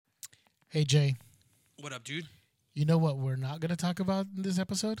Hey, Jay. What up, dude? You know what we're not going to talk about in this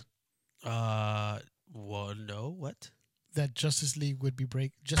episode? Well, no. What? That Justice League would be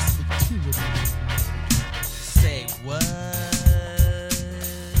Justice League 2 would be Say what?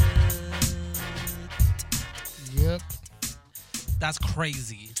 Yep. That's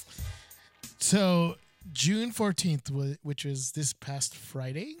crazy. So, June 14th, which was this past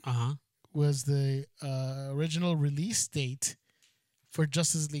Friday, was the original release date for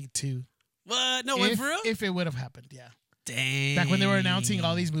Justice League 2. What? No way, bro? If it would have happened, yeah. Dang. Back when they were announcing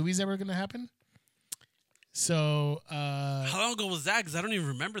all these movies that were going to happen. So, how long ago was that? Because I don't even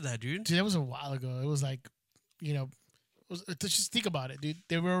remember that, dude. Dude, that was a while ago. It was like, just think about it, dude.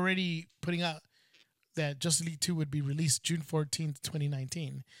 They were already putting out that Justice League 2 would be released June 14th,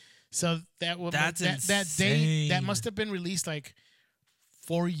 2019. So that date that must have been released like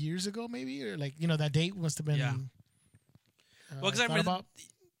 4 years ago, maybe, or like that date must have been. Yeah. Well, because I remember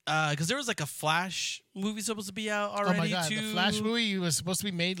because there was like a Flash movie supposed to be out already. Oh my god, too. the Flash movie was supposed to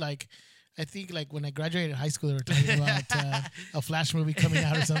be made like. I think like when I graduated high school, they were talking about a Flash movie coming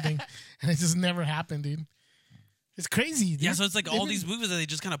out or something, and it just never happened, dude. It's crazy, dude. Yeah, so it's like these movies that they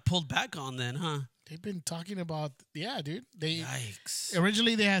just kind of pulled back on then, huh? They've been talking about, dude. Yikes.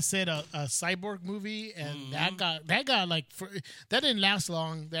 Originally, they had said a cyborg movie, and that got like, that didn't last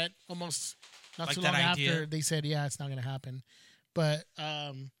long. That almost not like too long idea. after they said, it's not going to happen. But,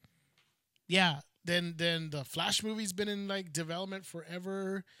 then the Flash movie's been in like development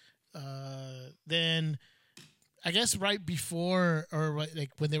forever. Then I guess right before or like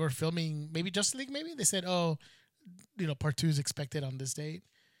when they were filming maybe Justice League, maybe they said, part 2 is expected on this date.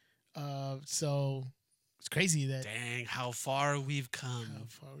 So it's crazy that how far we've come.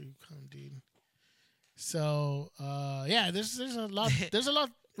 Dude. So there's a lot. There's a lot.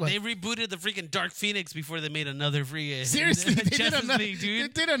 What? They rebooted the freaking Dark Phoenix before they made another freaking seriously. League,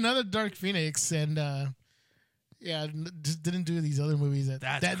 dude. They did another Dark Phoenix and. Just didn't do these other movies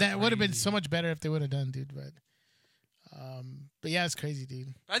that would have been so much better if they would have done, dude. But yeah, it's crazy,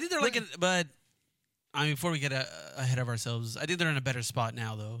 dude. I think they're before we get ahead of ourselves, I think they're in a better spot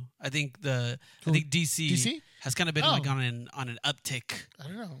now, though. I think DC has kind of been like on an uptick. I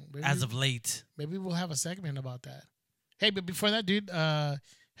don't know. As of late. Maybe we'll have a segment about that. Hey, but before that, dude,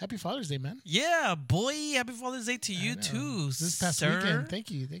 happy Father's Day, man. Yeah, boy. Happy Father's Day to you too, this past sir. Weekend.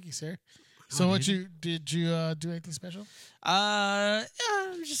 Thank you, sir. So did you do anything special? Yeah,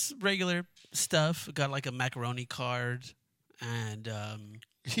 just regular stuff. Got like a macaroni card, and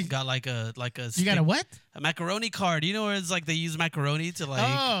got like a. You got a what? A macaroni card. You know where it's like they use macaroni to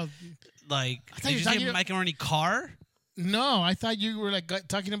like did you say macaroni car? No, I thought you were like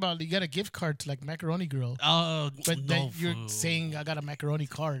talking about you got a gift card to like Macaroni Grill. Oh, but you're saying I got a macaroni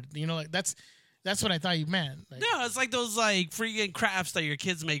card. Like that's what I thought you meant. Like, no, it's like those like freaking crafts that your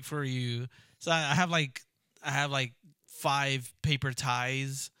kids make for you. So I have like 5 paper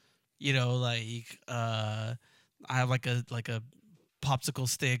ties. I have like a popsicle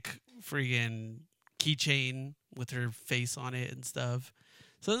stick freaking keychain with her face on it and stuff.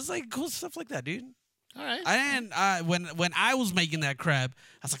 So it's like cool stuff like that, dude. All right. And when I was making that crap,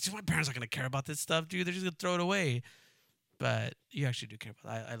 I was like, dude, my parents aren't gonna care about this stuff, dude. They're just gonna throw it away. But you actually do care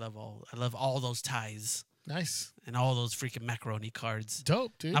about that. I love all those ties. Nice. And all those freaking macaroni cards.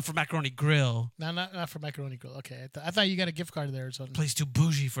 Dope, dude. Not for Macaroni Grill. No, not for Macaroni Grill. Okay. I thought you got a gift card there or something. Place too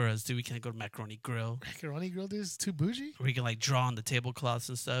bougie for us, dude. We can't go to Macaroni Grill. Macaroni Grill, dude, is too bougie? Where you can like draw on the tablecloths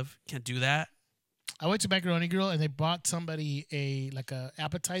and stuff. Can't do that. I went to Macaroni Grill and they bought somebody a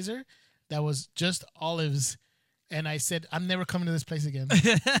appetizer that was just olives. And I said, I'm never coming to this place again.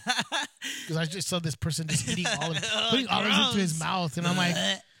 Because I just saw this person just eating olives, putting olives into his mouth. And I'm like,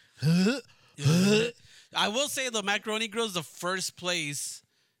 I will say the Macaroni Grill is the first place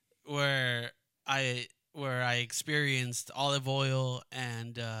where I experienced olive oil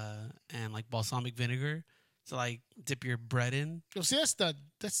and like balsamic vinegar to like dip your bread in. Oh, see, that's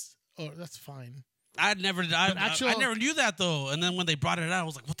fine. I never knew that though. And then when they brought it out, I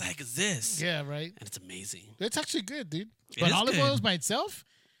was like, what the heck is this? Yeah, right. And it's amazing. It's actually good, dude. But olive oils by itself?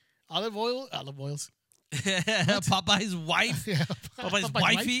 Olive oils? Popeye's wife? Yeah, Popeye's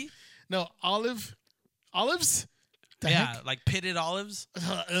wifey? No, olives? Yeah, like pitted olives.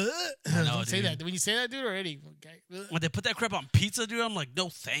 Don't say that. When you say that, dude, already. Okay. When they put that crap on pizza, dude, I'm like, no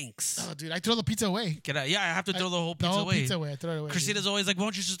thanks. Oh, dude, I throw the pizza away. Yeah, I have to throw the whole pizza away. I throw it away. Christina's always like, why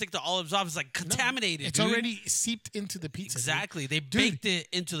don't you just take the olives off? It's like contaminated, it's dude. already seeped into the pizza. Exactly. They baked it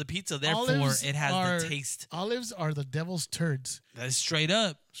into the pizza. Therefore, it has the taste. Olives are the devil's turds. That is straight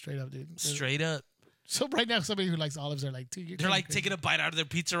up. Straight up, dude. Straight up. So right now, somebody who likes olives are like, dude, they're like taking a bite out of their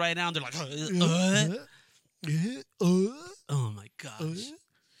pizza right now, and they're like, oh my gosh.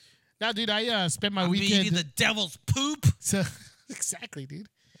 Now, dude, I spent my I'm weekend eating the devil's poop. So exactly, dude.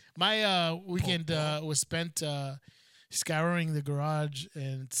 My weekend was spent scouring the garage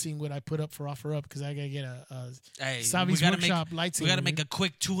and seeing what I put up for OfferUp because I gotta get a Savi's Workshop lightsaber. We gotta make a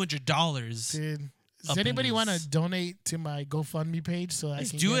quick $200. Dude, does anybody want to donate to my GoFundMe page so I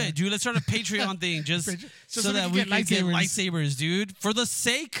can do it, dude? Let's start a Patreon thing just so that we can get lightsabers, dude. For the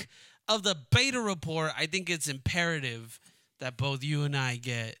sake of the beta report, I think it's imperative that both you and I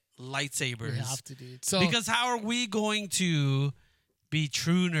get lightsabers. We have to, dude. So, because how are we going to be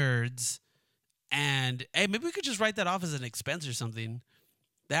true nerds? And hey, maybe we could just write that off as an expense or something.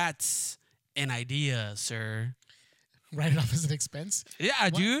 That's an idea, sir. Write it off as an expense? Yeah,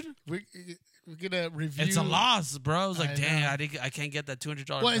 dude. We're gonna review. It's a loss, bro. It's like, damn, I can't get that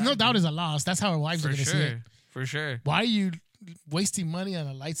 $200. Well, no doubt it's a loss. That's how our wives are gonna see it. For sure. Why are you wasting money on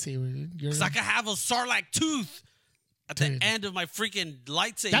a lightsaber, dude? Because I can have a sarlacc tooth at the end of my freaking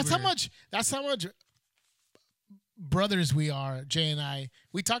lightsaber. That's how much brothers we are, Jay and I.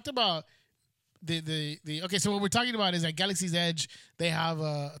 We talked about the okay, so what we're talking about is at Galaxy's Edge, they have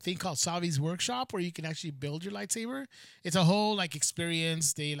a thing called Savi's Workshop where you can actually build your lightsaber. It's a whole like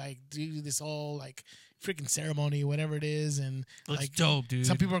experience. They like do this whole like freaking ceremony, whatever it is, and looks like dope, dude.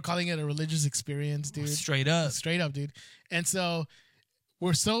 Some people are calling it a religious experience, dude. Straight up, dude. And so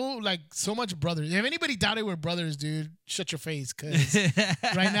we're so much brothers. If anybody doubted we're brothers, dude, shut your face. Because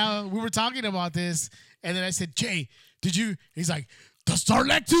right now we were talking about this, and then I said, Jay, did you? He's like, the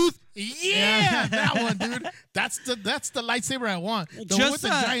Sarlacc tooth? Yeah, that one, dude. That's the lightsaber I want. The one with the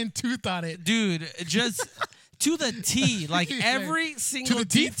giant tooth on it. Dude, just to the T. Like every single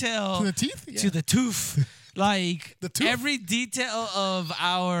detail. To the teeth? Yeah. To the tooth. Like the tooth? Every detail of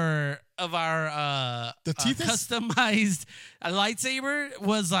our the customized lightsaber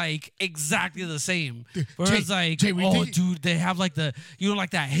was like exactly the same. Where Jay, it's like, dude, they have like the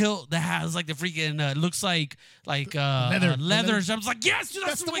like that hilt that has like the freaking looks like leather. So I was like, yes, dude,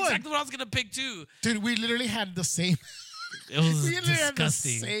 that's exactly what I was gonna pick too. Dude, we literally had the same. It was we literally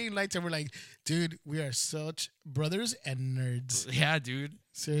disgusting. Had the same lightsaber. We're like, dude, we are such brothers and nerds. Yeah, dude.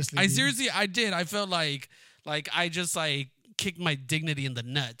 Seriously, I did. I felt like I just like kicked my dignity in the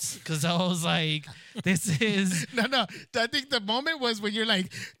nuts because I was like, this is no. I think the moment was when you're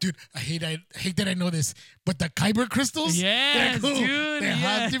like, dude, I hate that I know this, but the kyber crystals, yes, they're cool. Dude, they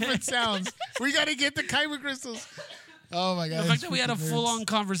have different sounds. We gotta get the kyber crystals. Oh my god! The fact that we had a full-on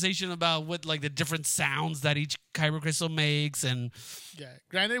conversation about what like the different sounds that each kyber crystal makes, and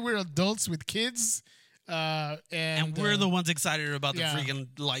granted, we're adults with kids, and we're the ones excited about the freaking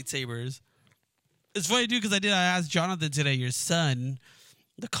lightsabers. It's funny, dude, because I asked Jonathan today, your son,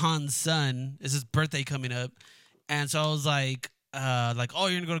 the Khan's son, is his birthday coming up. And so I was like, oh,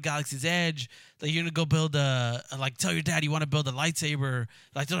 you're going to go to Galaxy's Edge. Like, you're going to go build tell your dad you want to build a lightsaber.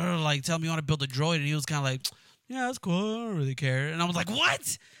 Tell him you want to build a droid. And he was kind of like, yeah, that's cool. I don't really care. And I was like,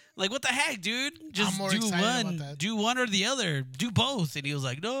 what? Like, what the heck, dude? Just do one or the other. Do both. And he was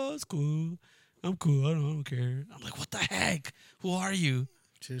like, no, it's cool. I'm cool. I don't care. I'm like, what the heck? Who are you?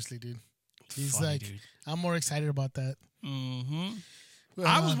 Seriously, dude. He's funny, like, dude. I'm more excited about that. Mm-hmm.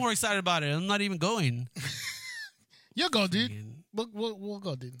 I was more excited about it. I'm not even going. You'll go, dude. We'll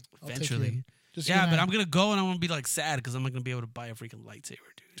go, dude. Eventually. But I'm going to go and I'm going to be like sad because I'm not going to be able to buy a freaking lightsaber,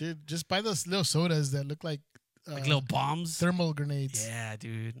 dude. Dude, just buy those little sodas that look like little bombs? Thermal grenades. Yeah,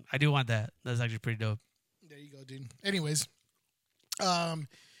 dude. I do want that. That's actually pretty dope. There you go, dude. Anyways. So I'm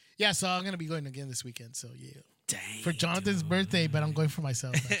going to be going again this weekend. So, yeah. Dang, for Jonathan's birthday, but I'm going for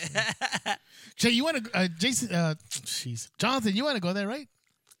myself. Jay, you want to? Jason, Jonathan, you want to go there, right?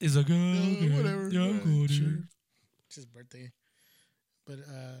 It's like, whatever. Yeah, I'm cool, dude. Sure. It's his birthday. But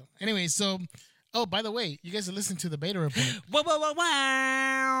anyway, so by the way, you guys are listening to the beta report. Wow.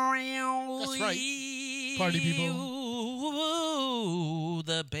 That's right, party people.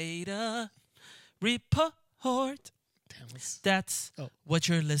 The beta report. That's what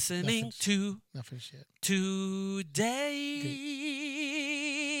you're listening to Not finished yet. Today.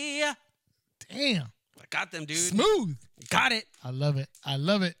 Good. Damn. I got them, dude. Smooth. Got it. I love it.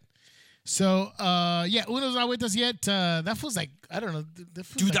 So, Uno's not with us yet. That feels like, I don't know.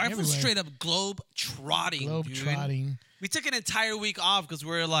 Dude, that was straight up globe trotting. We took an entire week off because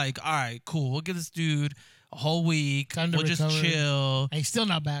we were like, all right, cool. We'll give this dude a whole week. We'll just chill. And he's still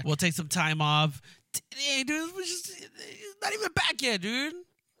not back. We'll take some time off. Hey, dude, he's not even back yet, dude.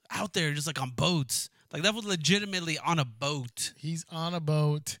 Out there, just like on boats. Like, that was legitimately on a boat. He's on a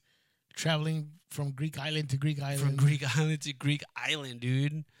boat, traveling from Greek island to Greek island. From Greek island to Greek island,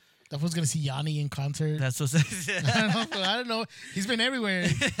 dude. That fool's gonna see Yanni in concert. That's what's. I don't know. He's been everywhere.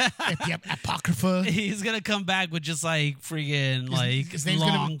 At the Apocrypha. He's gonna come back with just like freaking his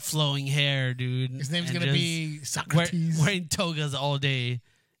long flowing hair, dude. His name's gonna be Socrates. Wearing togas all day,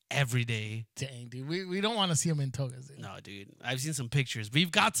 every day. Dang, dude. We don't want to see him in togas. Dude. No, dude. I've seen some pictures. We've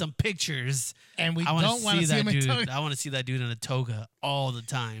got some pictures, and we don't want to see him in toga. I want to see that dude in a toga all the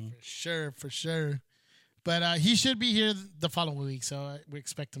time. For sure. But he should be here the following week, so we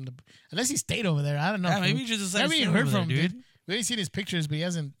expect him to. Unless he stayed over there, I don't know. Yeah, maybe just never even heard from him, dude. We haven't seen his pictures, but he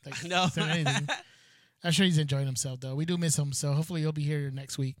hasn't said anything. I'm sure he's enjoying himself, though. We do miss him, so hopefully he'll be here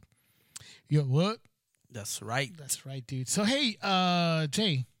next week. Yo, what? That's right. That's right, dude. So hey,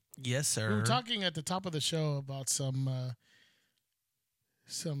 Jay. Yes, sir. We were talking at the top of the show about some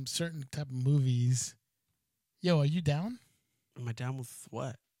certain type of movies. Yo, are you down? Am I down with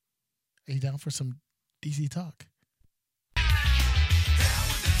what? Are you down for some DC talk?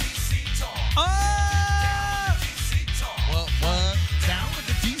 Oh! What? Down with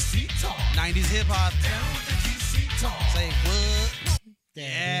the DC talk. 90s hip hop. Down with the DC talk. Say what?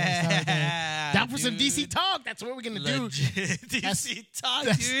 Yeah. Down for some DC talk. That's what we're going to do. DC talk,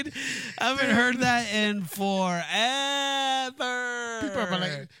 dude. I haven't heard that in forever. People are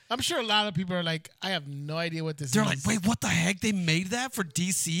like, I'm sure a lot of people are like, I have no idea what this is. They're like, wait, what the heck? They made that for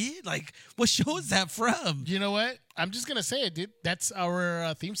DC? Like, what show is that from? You know what? I'm just going to say it, dude. That's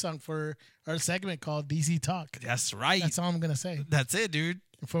our theme song for our segment called DC Talk. That's right. That's all I'm going to say. That's it, dude.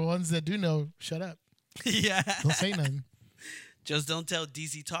 For ones that do know, shut up. Yeah. Don't say nothing. Just don't tell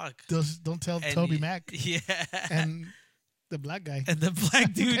DC Talk. Don't tell Toby Mac. Yeah. And the black guy. And the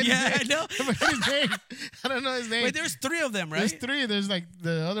black dude. Yeah, I know. His name. I don't know his name. Wait, there's 3 of them, right? There's 3. There's like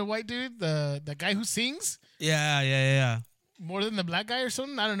the other white dude, the guy who sings. Yeah. More than the black guy or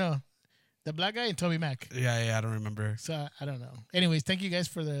something? I don't know. The black guy and Toby Mac. Yeah, I don't remember. So I don't know. Anyways, thank you guys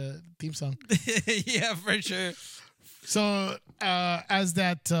for the theme song. Yeah, for sure. So as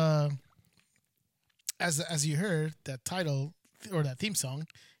you heard, that title or that theme song,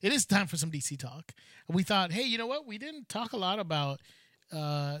 it is time for some DC talk. And we thought, hey, you know what? We didn't talk a lot about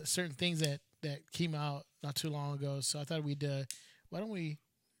certain things that came out not too long ago. So I thought we'd why don't we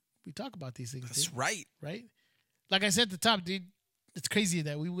talk about these things? That's dude? right. Right? Like I said at the top, dude, it's crazy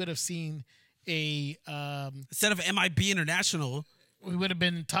that we would have seen a instead of MIB International, we would have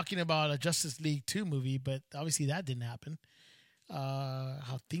been talking about a Justice League 2 movie, but obviously that didn't happen.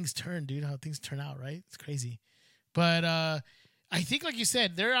 How things turn, dude. How things turn out, right? It's crazy. But I think, like you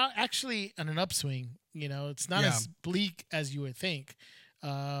said, they're actually on an upswing. You know, it's not as bleak as you would think.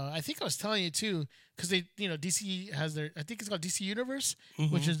 I think I was telling you too, because DC has their, I think it's called DC Universe,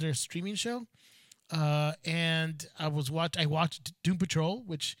 which is their streaming show. And I watched Doom Patrol,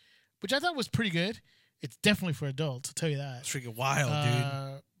 which I thought was pretty good. It's definitely for adults, I'll tell you that. It's freaking wild,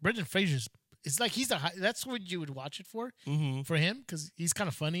 dude. Brendan Fraser's, it's like he's that's what you would watch it for him, because he's kind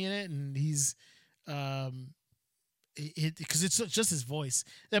of funny in it, and he's because it's just his voice.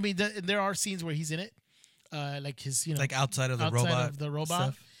 I mean, there are scenes where he's in it, like his like outside of the robot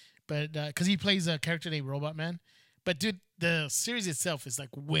stuff. But because he plays a character named Robot Man. But dude, the series itself is like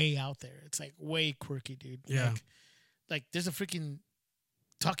way out there. It's like way quirky, dude. Yeah, like there's a freaking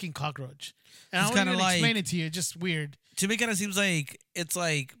talking cockroach, and I don't even explain it to you. It's just weird. To me, kind of seems like it's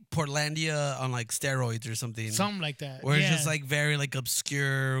like Portlandia on like steroids or something. Something like that. Where it's just like very like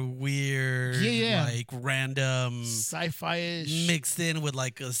obscure, weird, like random sci-fi-ish mixed in with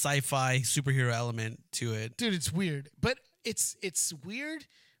like a sci-fi superhero element to it. Dude, it's weird. But it's weird,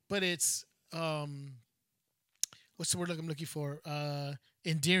 but it's what's the word I'm looking for?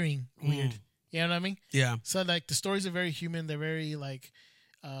 Endearing weird. You know what I mean? Yeah. So like the stories are very human. They're very like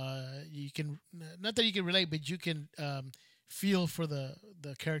you can, not that you can relate, but you can feel for the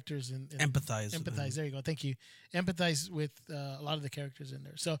characters and empathize. There you go. Thank you. Empathize with a lot of the characters in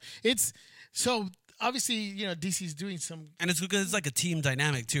there. So obviously, DC's doing some, and it's because it's like a team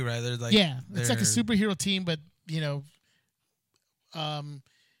dynamic too, right? They're like it's like a superhero team, but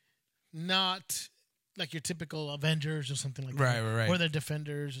not like your typical Avengers or something like that. Right. Or they're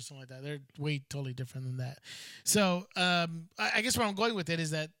Defenders or something like that. They're way totally different than that. So I guess where I'm going with it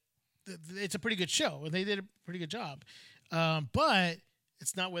is that it's a pretty good show, and they did a pretty good job. But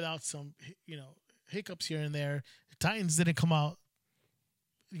it's not without some, hiccups here and there. The Titans didn't come out,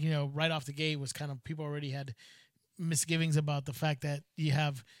 right off the gate. Was kind of, people already had misgivings about the fact that you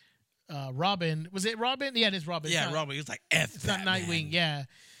have Robin. Was it Robin? Yeah, it is Robin. Yeah, Robin. He was like, it's not Nightwing. Yeah.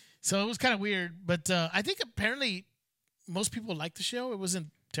 So it was kind of weird, but I think apparently most people liked the show. It wasn't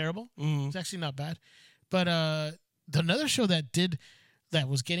terrible. Mm-hmm. It's actually not bad. But another show that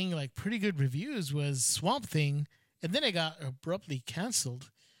was getting like pretty good reviews was Swamp Thing, and then it got abruptly canceled.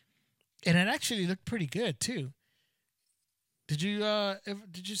 And it actually looked pretty good too. Did you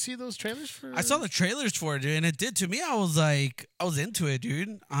see those trailers for? I saw the trailers for it, dude, and it did to me. I was into it,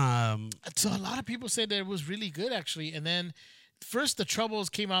 dude. So a lot of people said that it was really good actually, and then first the troubles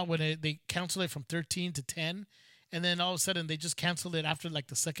came out when they canceled it from 13 to 10, and then all of a sudden they just canceled it after like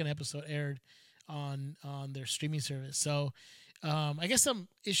the second episode aired on their streaming service. So I guess some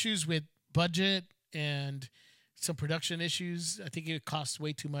issues with budget and some production issues. I think it cost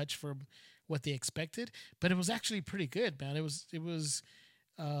way too much for what they expected, but it was actually pretty good, man. It was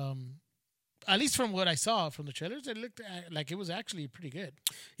at least from what I saw from the trailers, it looked like it was actually pretty good.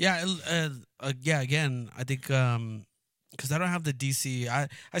 Yeah, yeah. Again, I think because I don't have the DC, I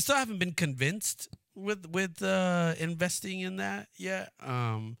still haven't been convinced with investing in that yet.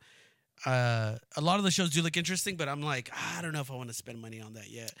 A lot of the shows do look interesting, but I'm like, I don't know if I want to spend money on that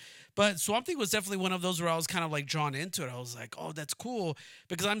yet. But Swamp Thing was definitely one of those where I was kind of like drawn into it. I was like, oh, that's cool,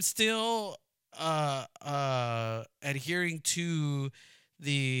 because I'm still adhering to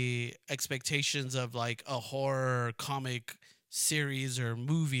the expectations of like a horror comic series or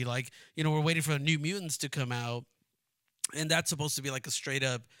movie. Like, we're waiting for New Mutants to come out, and that's supposed to be like a straight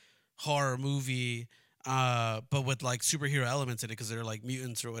up horror movie, but with like superhero elements in it because they're like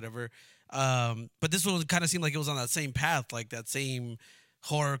mutants or whatever. But this one kind of seemed like it was on that same path, like that same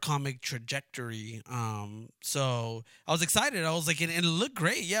horror comic trajectory. So I was excited. I was like, and it looked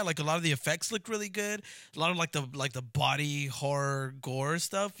great. Yeah, like a lot of the effects looked really good. A lot of like the body horror gore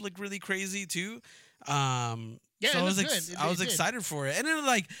stuff looked really crazy too. Yeah, so I was excited for it, and then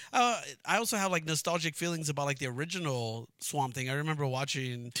like I also have like nostalgic feelings about like the original Swamp Thing. I remember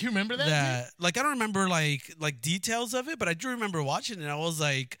watching. Do you remember that? Like I don't remember like details of it, but I do remember watching it. And I was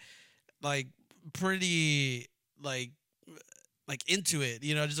like pretty like into it.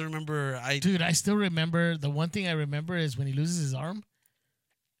 I just remember Dude, I still remember. The one thing I remember is when he loses his arm.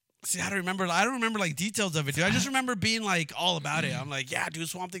 See, I don't remember like details of it, dude. I just remember being like all about it. I'm like, yeah, dude,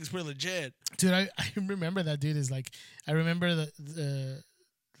 Swamp Thing's pretty legit. Dude, I remember that dude is like, I remember the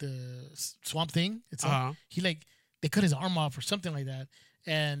Swamp Thing. It's he like they cut his arm off or something like that,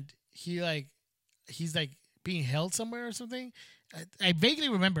 and he's like being held somewhere or something. I vaguely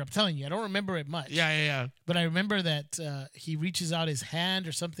remember. I'm telling you, I don't remember it much. Yeah. But I remember that he reaches out his hand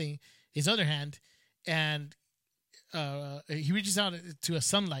or something, his other hand, and he reaches out to a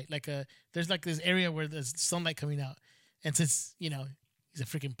sunlight. There's like this area where there's sunlight coming out, and since he's a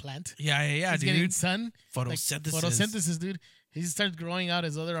freaking plant. Yeah, he's dude. Getting sun. Photosynthesis, dude. He starts growing out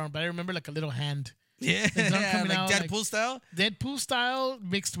his other arm, but I remember like a little hand. Yeah, like out, Deadpool style. Deadpool style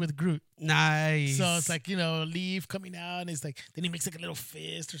mixed with Groot. Nice. So it's like leaf coming out, and it's like then he makes like a little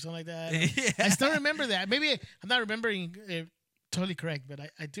fist or something like that. Yeah. I still remember that. Maybe I'm not remembering it totally correct, but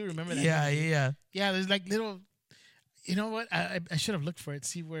I do remember that. Yeah. There's like little. You know what? I should have looked for it,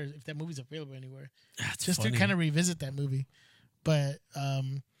 see if that movie's available anywhere. That's just funny. To kind of revisit that movie. But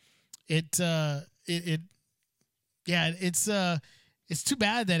it's too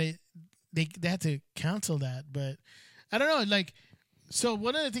bad that they had to cancel that. But I don't know. Like, so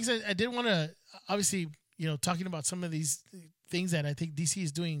one of the things I did want to obviously talking about some of these things that I think DC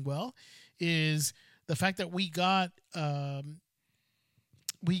is doing well is the fact that we got the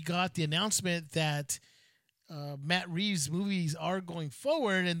announcement that Matt Reeves movies are going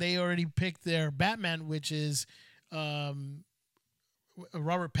forward, and they already picked their Batman, which is Robert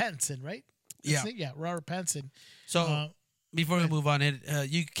Pattinson, right? Yeah, Robert Pattinson. So before we move on,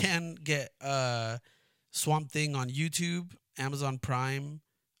 you can get Swamp Thing on YouTube, Amazon Prime,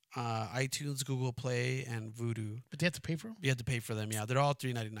 iTunes, Google Play, and Vudu. But you have to pay for them? You have to pay for them, yeah. They're all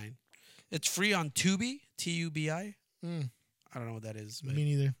 $3.99. It's free on Tubi, Tubi. I don't know what that is. Me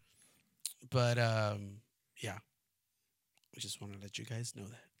neither. But yeah, I just want to let you guys know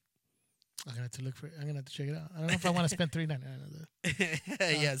that. I'm gonna have to look for it. I'm gonna have to check it out. I don't know if I want to spend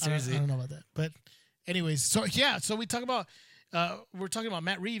 $3.99. Yeah, seriously. I don't know about that. But anyways, so we talk about we're talking about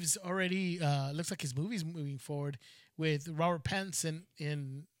Matt Reeves already. Looks like his movie's moving forward with Robert Pattinson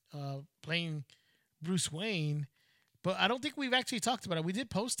in playing Bruce Wayne. But I don't think we've actually talked about it. We did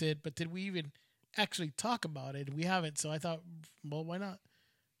post it, but did we even actually talk about it? We haven't. So I thought, well, why not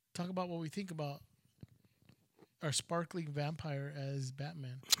talk about what we think about our sparkling vampire as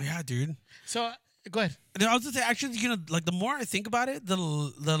Batman? Yeah, dude. So go ahead. I was gonna say, actually, like the more I think about it, the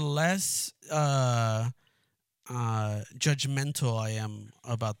less judgmental I am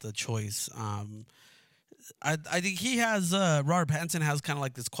about the choice. I think he has Robert Pattinson has kind of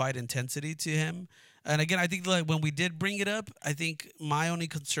like this quiet intensity to him, and again, I think like when we did bring it up, I think my only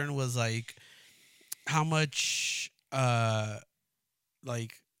concern was like how much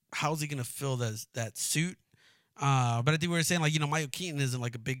like how's he gonna fill that suit. But I think we were saying like Michael Keaton isn't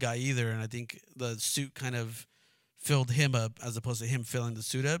like a big guy either, and I think the suit kind of filled him up as opposed to him filling the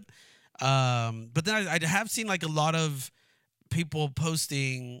suit up. But then I have seen like a lot of people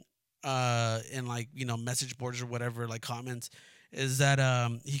posting in like message boards or whatever, like comments, is that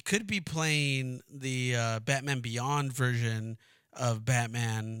he could be playing the Batman Beyond version of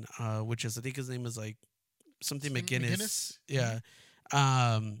Batman, which is, I think his name is like something McGinnis. Yeah.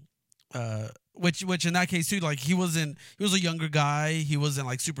 Which in that case too, like he was a younger guy. He wasn't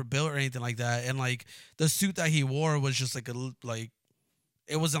like super built or anything like that. And like the suit that he wore was just like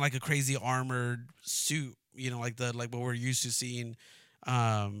it wasn't like a crazy armored suit, like what we're used to seeing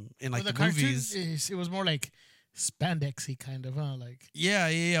in like the movies. It was more like spandexy kind of, huh? Like yeah.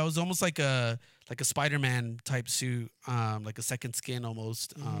 It was almost like a Spider-Man type suit, like a second skin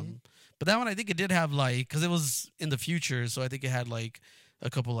almost. But that one I think it did have like, because it was in the future, so I think it had like a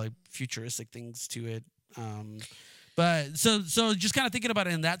couple like futuristic things to it. But so just kind of thinking about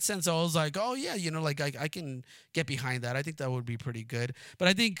it in that sense, I was like, oh yeah, like I can get behind that. I think that would be pretty good. But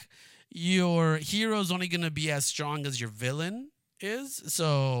I think your hero's only going to be as strong as your villain is.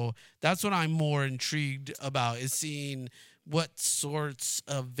 So that's what I'm more intrigued about, is seeing what sorts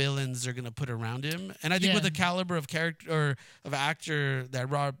of villains they're going to put around him. And I think with the caliber of character or of actor that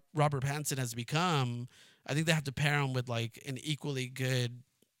Robert Pattinson has become, I think they have to pair him with like an equally good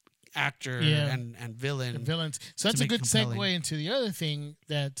actor and villain. And villains. So that's a good segue into the other thing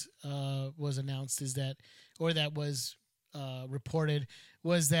that was announced, that was reported,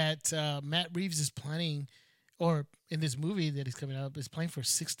 was that Matt Reeves is planning, or in this movie that is coming up, is playing for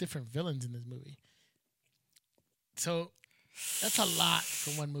 6 different villains in this movie. So that's a lot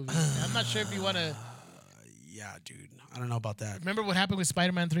for one movie. I'm not sure if you want to. Yeah, dude. I don't know about that. Remember what happened with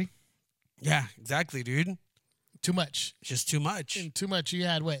Spider-Man 3? Yeah, exactly, dude. Too much. Just too much. And too much. You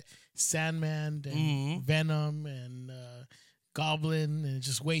had what? Sandman and Venom and Goblin, and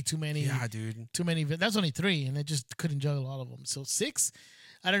just way too many. Yeah, dude. Too many. That's only 3, and it just couldn't juggle all of them. So 6,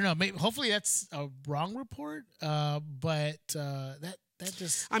 I don't know. Maybe, hopefully that's a wrong report. But that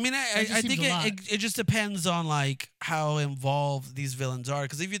just. I mean, I think it just depends on like how involved these villains are.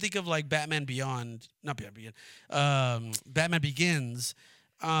 Because if you think of like Batman Begins, there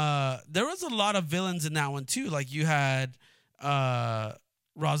was a lot of villains in that one too. Like you had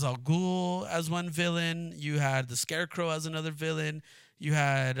Ra's al Ghul as one villain. You had the Scarecrow as another villain. You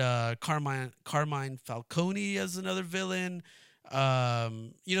had Carmine Falcone as another villain.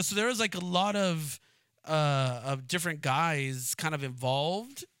 So there was like a lot of different guys kind of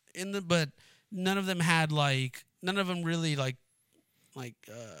involved in but none of them really like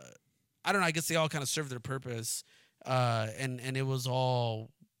I don't know. I guess they all kind of served their purpose. And it was all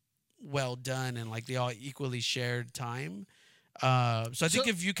well done, and like they all equally shared time. So I think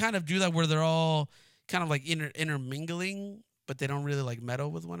if you kind of do that where they're all kind of like intermingling, but they don't really like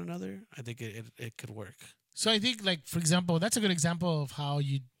meddle with one another, I think it could work. So I think, like, for example, that's a good example of how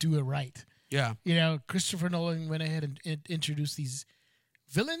you do it right. Yeah. Christopher Nolan went ahead and introduced these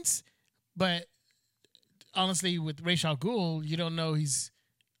villains, but honestly, with Ra's al Ghul, you don't know he's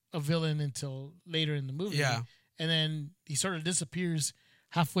a villain until later in the movie. Yeah. And then he sort of disappears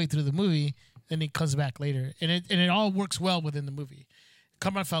halfway through the movie, and he comes back later. And it all works well within the movie.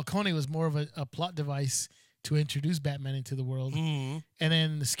 Carmine Falcone was more of a plot device to introduce Batman into the world. Mm-hmm. And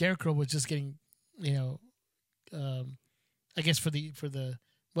then the Scarecrow was just getting, I guess for the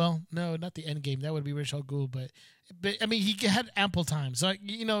well, no, not the end game. That would be Ra's al Ghul, but I mean, he had ample time. So,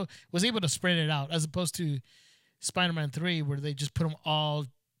 was able to spread it out, as opposed to Spider-Man 3, where they just put them all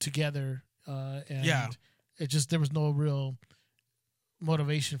together. And it just, there was no real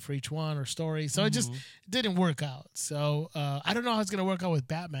motivation for each one or story. So it just didn't work out. So I don't know how it's going to work out with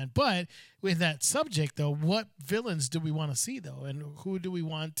Batman. But with that subject, though, what villains do we want to see, though? And who do we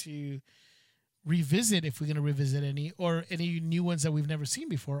want to revisit, if we're going to revisit any, or any new ones that we've never seen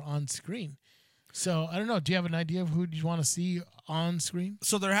before on screen? So I don't know. Do you have an idea of who you want to see on screen?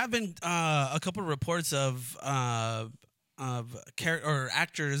 So there have been a couple of reports of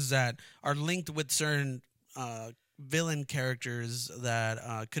actors that are linked with certain villain characters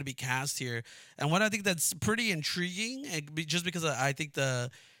that could be cast here. And what I think that's pretty intriguing, just because I think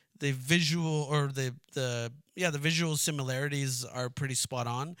the visual or the visual similarities are pretty spot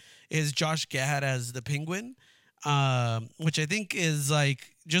on, is Josh Gad as the Penguin, which I think is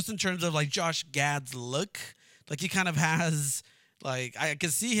like, just in terms of like Josh Gad's look, like he kind of has, like, I can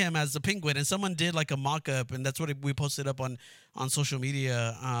see him as the Penguin, and someone did like a mock-up, and that's what we posted up on social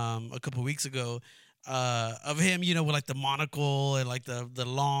media a couple weeks ago, of him, with like the monocle and like the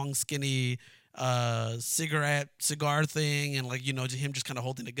long skinny cigar thing, and like him just kind of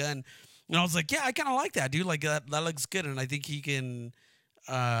holding a gun. And I was like, yeah, I kind of like that, dude. Like that looks good, and I think he can.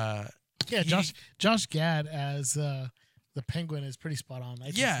 Josh Gad as the Penguin is pretty spot on.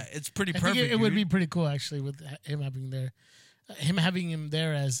 It's pretty perfect. I think it would be pretty cool actually with him having him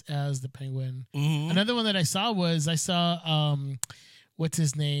there as the Penguin. Mm-hmm. Another one that I saw what's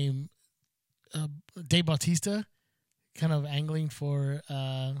his name, Dave Bautista, kind of angling for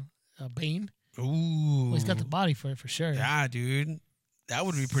Bane. Ooh, well, he's got the body for it for sure. Yeah, dude, that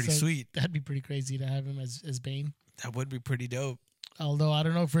would be pretty sweet. That'd be pretty crazy to have him as Bane. That would be pretty dope. Although I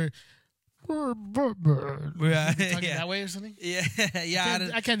don't know if we're talking that way or something. Yeah,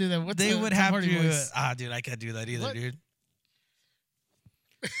 I can't do that. They would have to. Dude, I can't do that either, dude.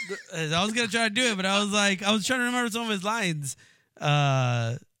 I was gonna try to do it, but I was trying to remember some of his lines.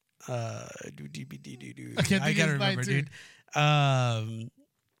 I gotta remember, dude.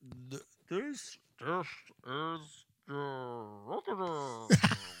 This is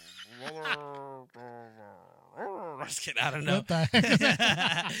just kidding, I don't know. But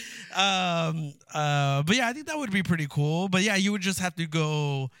yeah, I think that would be pretty cool. But yeah, you would just have to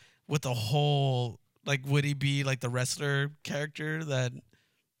go with the whole, like, would he be like the wrestler character that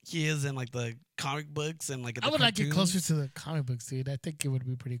he is in like the comic books and like? I would like it closer to the comic books, dude. I think it would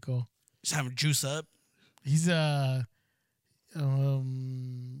be pretty cool. Just have him juice up. He's what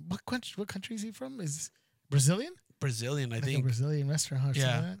country is he from? Is Brazilian? Brazilian, I think. A Brazilian restaurant or something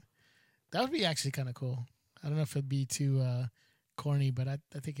like that. That would be actually kind of cool. I don't know if it'd be too corny, but I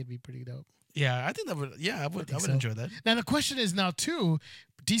think it'd be pretty dope. Yeah, I think that would. Yeah, I would enjoy that. Now the question is now too,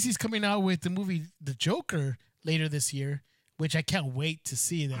 DC's coming out with the movie The Joker later this year, which I can't wait to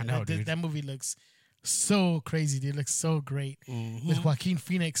see. That I know, dude. That movie looks so crazy, dude. It looks so great with Joaquin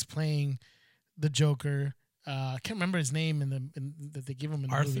Phoenix playing the Joker. I can't remember his name that they give him in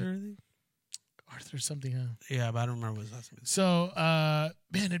the movie. Arthur. Arthur something, huh? Yeah, but I don't remember what his last name is. So, man,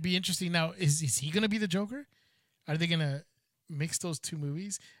 it'd be interesting. Now, is he going to be the Joker? Are they going to mix those two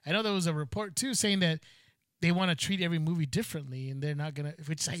movies? I know there was a report, too, saying that they want to treat every movie differently, and they're not going to,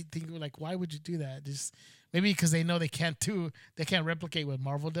 which I think, like, why would you do that? Just maybe because they know they can't replicate what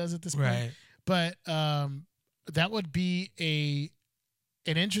Marvel does at this point. Right. But that would be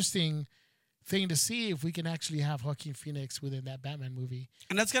an interesting thing to see if we can actually have Joaquin Phoenix within that Batman movie.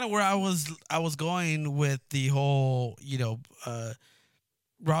 And that's kind of where I was going with the whole,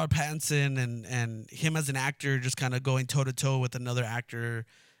 Robert Pattinson and him as an actor just kind of going toe to toe with another actor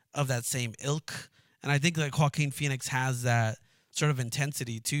of that same ilk. And I think like Joaquin Phoenix has that sort of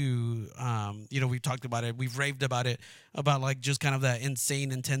intensity too. We've talked about it, we've raved about it, about like just kind of that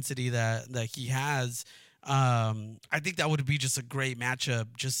insane intensity that he has. I think that would be just a great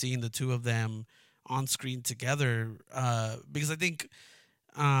matchup, just seeing the two of them on screen together. Because I think,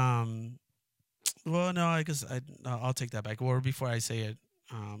 well, no, I guess I'll take that back. Or before I say it,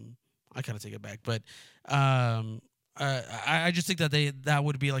 I kind of take it back. But I just think that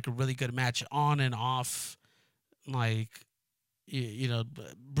would be like a really good match on and off, like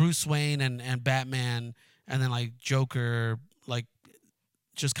Bruce Wayne and Batman, and then like Joker, like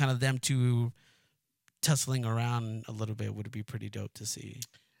just kind of them two tussling around a little bit would be pretty dope to see.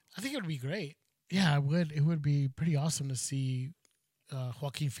 I think it would be great. Yeah, it would. It would be pretty awesome to see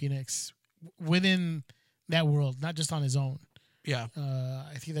Joaquin Phoenix within that world, not just on his own. Yeah.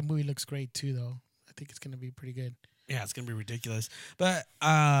 I think that movie looks great too, though. I think it's going to be pretty good. Yeah, it's going to be ridiculous. But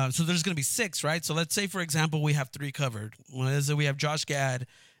so there's going to be 6, right? So let's say, for example, we have 3 covered. We have Josh Gad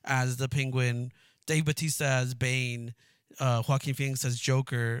as the Penguin, Dave Bautista as Bane, Joaquin Phoenix as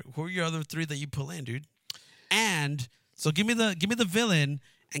Joker. Who are your other 3 that you pull in, dude? And so give me the villain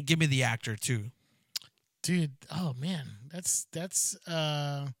and give me the actor too. Dude, oh man, that's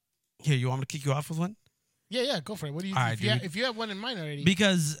Here, you want me to kick you off with one? Yeah, go for it. What do you if you have one in mind already?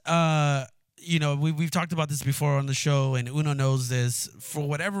 Because we've talked about this before on the show, and Uno knows this. For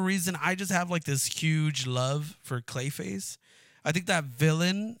whatever reason, I just have like this huge love for Clayface. I think that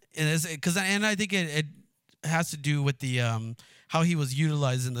villain is and I think it has to do with the how he was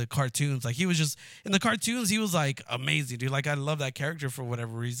utilized in the cartoons. Like he was just in the cartoons, he was like amazing, dude. Like I love that character for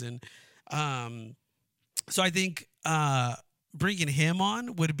whatever reason. So I think bringing him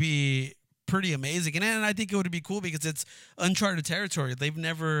on would be pretty amazing, and I think it would be cool because it's uncharted territory. They've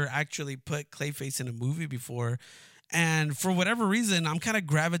never actually put Clayface in a movie before, and for whatever reason, I'm kind of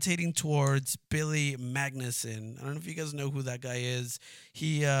gravitating towards Billy Magnuson. I don't know if you guys know who that guy is.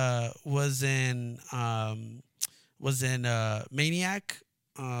 He was in Maniac,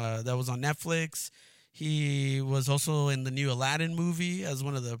 that was on Netflix. He was also in the new Aladdin movie as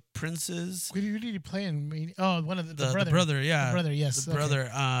one of the princes. Who did he play in? Oh, one of the brother. The brother, yeah. The brother, yes. The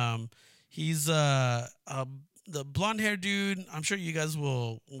brother. He's the blonde hair dude. I'm sure you guys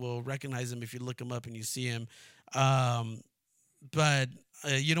will recognize him if you look him up and you see him. But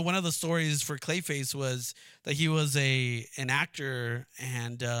one of the stories for Clayface was that he was an actor,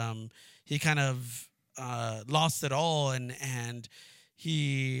 and he kind of lost it all, and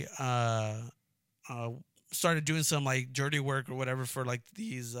he started doing some like dirty work or whatever for like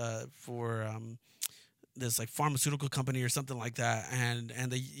these this like pharmaceutical company or something like that,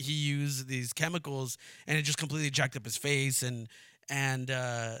 and he used these chemicals, and it just completely jacked up his face, and then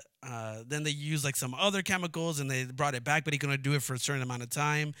they used like some other chemicals, and they brought it back, but he couldn't do it for a certain amount of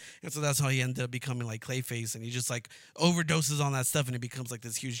time, and so that's how he ended up becoming like Clayface, and he just like overdoses on that stuff, and he becomes like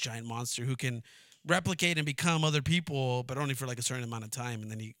this huge giant monster who can replicate and become other people, but only for like a certain amount of time,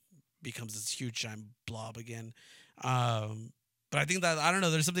 and then he becomes this huge giant blob again. But I think that, I don't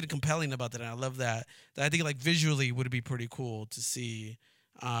know, there's something compelling about that, and I love that I think like visually would be pretty cool to see,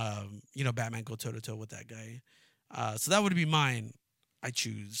 Batman go toe to toe with that guy. So that would be mine. I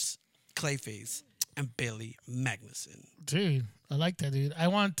choose Clayface and Billy Magnuson. Dude, I like that, dude. I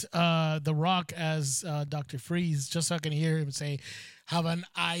want The Rock as Dr. Freeze, just so I can hear him say, "Have an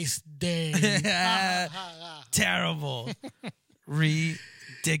ice day." Terrible. Ridiculous.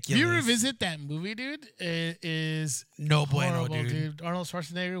 If you revisit that movie, dude, it is no horrible, bueno, dude. Arnold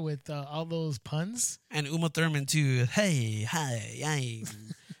Schwarzenegger with all those puns. And Uma Thurman, too. Hey, hi, I'm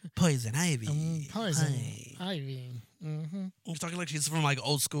Poison Ivy. Poison Ivy. Mm-hmm. I'm talking like she's from like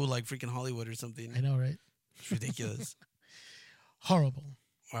old school, like freaking Hollywood or something. I know, right? It's ridiculous. Horrible.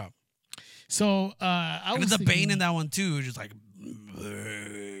 Wow. So I was thinking, Bane in that one too, just like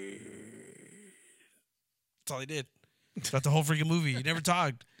that's all he did. Throughout the whole freaking movie, he never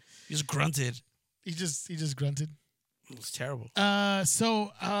talked. He just grunted. He just grunted. It was terrible. Okay.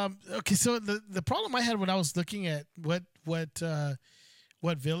 So the problem I had when I was looking at what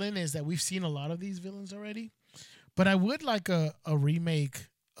villain is that we've seen a lot of these villains already, but I would like a remake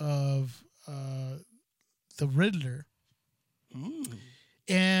of the Riddler.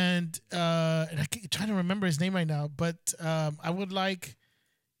 And I can't, trying to remember his name right now, but I would like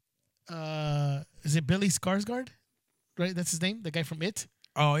is it Billy Skarsgård? Right, that's his name, the guy from It.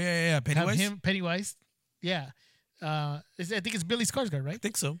 Oh yeah, Pennywise. Have him, Pennywise. Yeah, I think it's Billy Skarsgård, right? I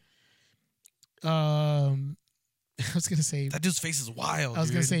think so. I was gonna say that dude's face is wild. I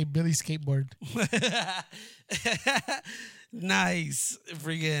was gonna say Billy Skateboard. Nice,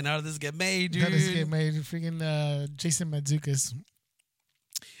 freaking! How did this get made, dude? How did this get made? Freaking Jason Mantzoukas.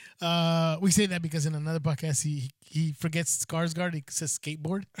 We say that because in another podcast he forgets Skarsgård. He says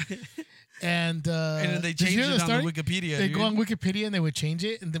skateboard. And then they changed it on the Wikipedia. They go on Wikipedia and they would change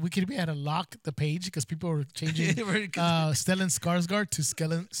it, and the Wikipedia had to lock the page because people were changing Stellan Skarsgård to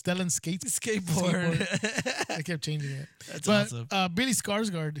Stellan Skateboard. They kept changing it. That's awesome. Billy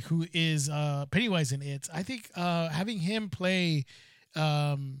Skarsgård, who is Pennywise in It, I think having him play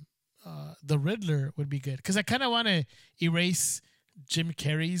the Riddler would be good because I kind of want to erase Jim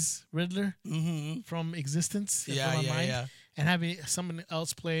Carrey's Riddler from existence. Yeah. And having someone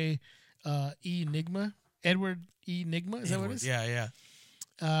else play Edward E. Nigma, is that what it is? Yeah.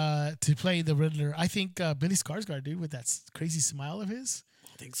 To play the Riddler. I think Billy Skarsgård, dude, with that crazy smile of his.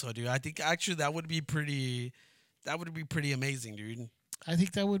 I think so, dude. I think actually that would be pretty amazing, dude. I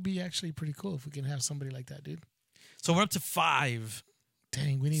think that would be actually pretty cool if we can have somebody like that, dude. So we're up to 5.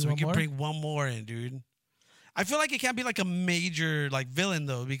 Dang, we need so one more. So we can bring one more in, dude. I feel like it can't be like a major like villain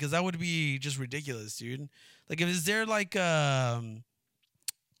though, because that would be just ridiculous, dude. Like, is there like a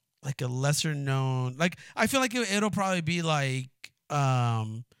lesser known, like I feel like it'll probably be like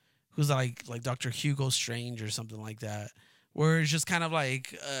who's like Dr. Hugo Strange or something like that, where it's just kind of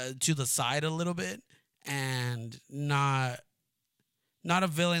like to the side a little bit and not a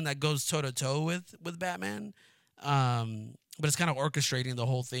villain that goes toe to toe with Batman, but it's kind of orchestrating the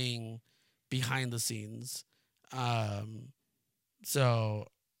whole thing behind the scenes. So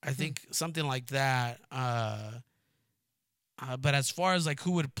I think something like that. But as far as like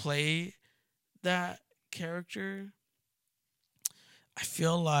who would play that character, I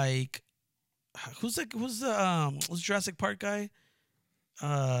feel like who's the Jurassic Park guy?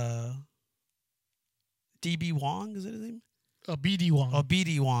 DB Wong, is that his name? BD Wong. Oh,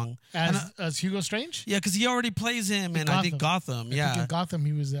 BD Wong. As Hugo Strange? Yeah, because he already plays him in I think Gotham. Yeah, in Gotham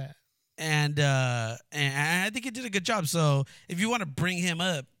he was that. And I think he did a good job. So if you want to bring him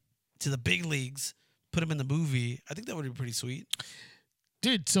up to the big leagues, put him in the movie, I think that would be pretty sweet.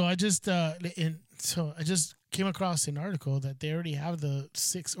 Dude, so I just came across an article that they already have the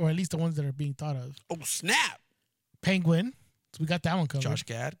 6, or at least the ones that are being thought of. Oh, snap. Penguin. So we got that one covered. Josh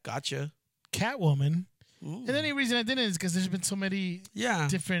Gad, gotcha. Catwoman. Ooh. And the only reason I didn't is because there's been so many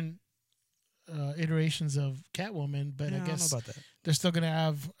different iterations of Catwoman, but Yeah, I I guess don't know about that. they're still gonna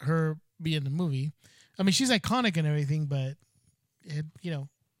have her be in the movie. I mean, she's iconic and everything, but it, Yeah,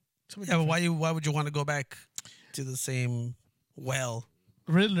 but why would you want to go back to the same well?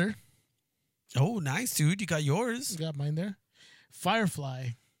 Riddler, Oh, nice, dude. You got yours. got mine there. Firefly,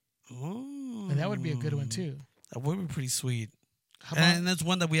 Oh, and that would be a good one too. That would be pretty sweet. How about, And that's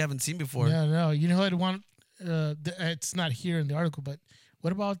one that we haven't seen before. no, you know who I'd want? It's not here in the article, but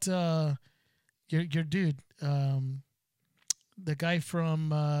what about your dude, the guy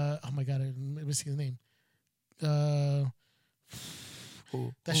from oh my god, I'm missing his name. That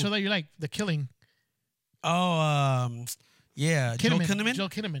show that you like, The Killing. Oh, yeah, Joel Kinnaman. Joel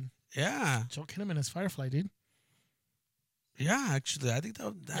Kinnaman. Yeah, Joel Kinnaman as Firefly, dude. yeah. Actually, I think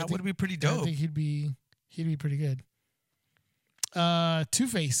that would be pretty dope. I think he'd be pretty good.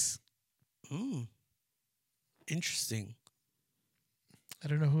 Two-Face. Ooh, interesting. I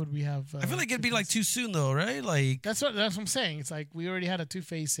don't know who would we have. I feel like it'd be like too soon though, right? Like that's what I'm saying. It's like we already had a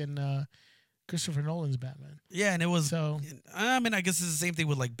Two-Face in Christopher Nolan's Batman. yeah, and it was. So I mean, I guess it's the same thing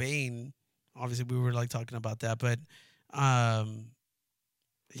with like Bane. Obviously, we were like talking about that, but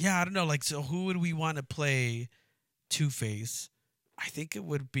yeah, I don't know. Like, so who would we want to play Two-Face? I think it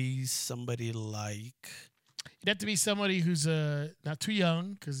would be somebody like. it'd have to be somebody who's not too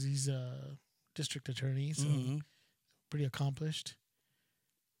young because he's a district attorney, so pretty accomplished.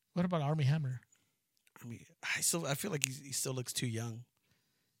 What about Armie Hammer? I mean, I feel like he still looks too young.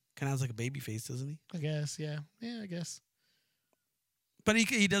 Kind of has like a baby face, doesn't he? I guess, yeah, I guess. But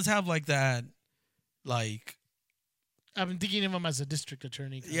he does have like that, like. I've been thinking of him as a district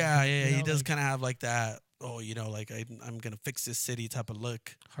attorney. Yeah. He does kind of have like that. Oh, like I'm gonna fix this city type of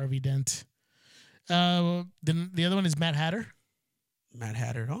look. Harvey Dent. Then the other one is Mad Hatter. Mad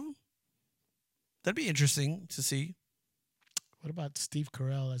Hatter. Oh, that'd be interesting to see. What about Steve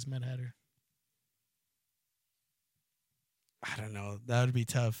Carell as Mad Hatter? I don't know. That would be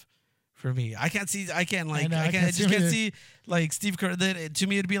tough for me. I can't see like Steve Carell. Then to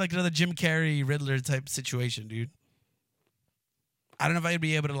me, it'd be like another Jim Carrey Riddler type situation, dude. I don't know if I'd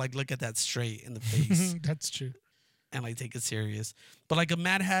be able to like look at that straight in the face. That's true. And like take it serious. But like a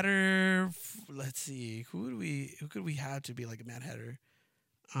Mad Hatter, let's see, who could we have to be like a Mad Hatter?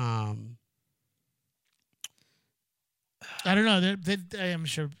 I don't know. I'm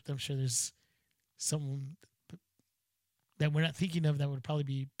sure there's someone that we're not thinking of that would probably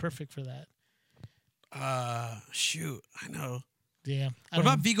be perfect for that. Shoot, I know. Yeah. What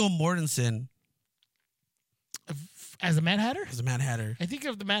about Viggo Mortensen as a Mad Hatter? As a Mad Hatter, I think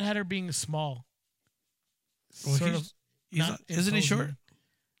of the Mad Hatter being small. Well, sort of. Isn't he short?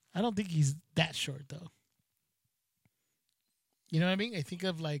 I don't think he's that short though. You know what I mean? I think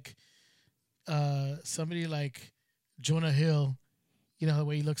of like somebody like Jonah Hill. You know the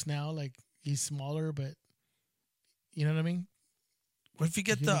way he looks now, like he's smaller, but you know what I mean? What if you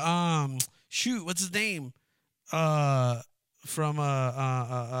get shoot, what's his name? From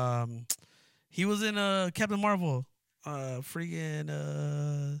he was in Captain Marvel.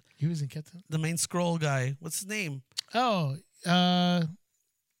 Freaking he was in Captain. The main Skrull guy. What's his name? Oh, yeah,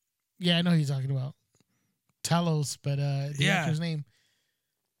 I know who you're talking about. Talos, but the actor's name.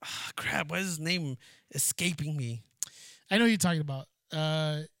 Oh, crap, why is his name escaping me? I know who you're talking about.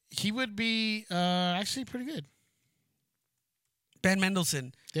 He would be actually pretty good. Ben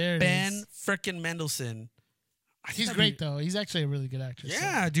Mendelsohn. There it is. Frickin' Mendelsohn. He's great though. He's actually a really good actor.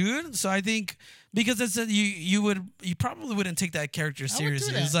 Yeah, dude. So I think because that's you probably wouldn't take that character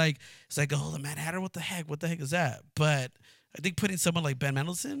seriously. It's like oh, the Mad Hatter. What the heck is that? But I think putting someone like Ben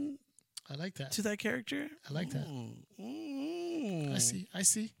Mendelsohn, I like that to that character. I like that. I see.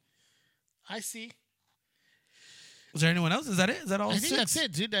 Was there anyone else? Is that it? Is that all? I think that's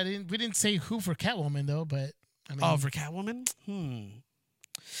it, dude. We didn't say who for Catwoman though, but I mean, for Catwoman.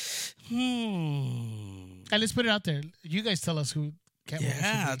 And let's put it out there. You guys tell us who Catwoman should be.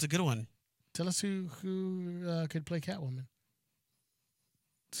 That's a good one. Tell us who could play Catwoman.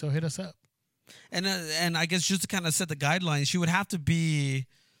 So hit us up. And I guess just to kind of set the guidelines, she would have to be.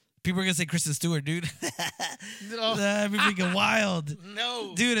 People are gonna say Kristen Stewart, dude. That'd be freaking wild.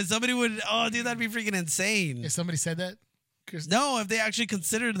 No, dude. If somebody would, that'd be freaking insane. If somebody said that, no, if they actually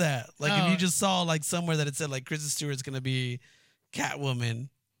considered that, like if you just saw like somewhere that it said like Kristen Stewart's gonna be Catwoman.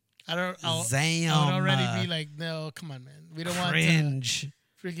 I would already be like, no, come on, man. We don't cringe.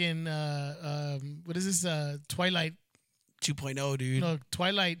 Want freaking what is this? Twilight 2.0, dude. No,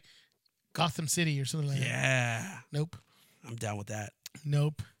 Twilight Gotham City or something like that. Yeah. Nope. I'm down with that.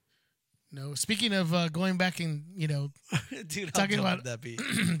 Nope. No. Speaking of going back and dude, talking about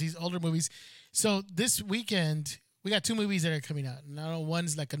these older movies. So this weekend we got 2 movies that are coming out. And I know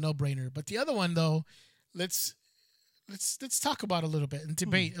one's like a no-brainer, but the other one though, let's talk about a little bit and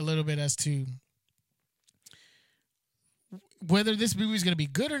debate a little bit as to whether this movie is going to be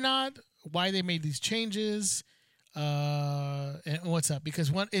good or not, why they made these changes, and what's up.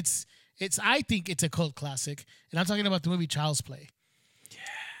 Because one, it's I think it's a cult classic, and I'm talking about the movie Child's Play. Yeah.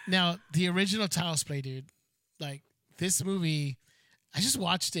 Now, the original Child's Play, dude, like this movie, I just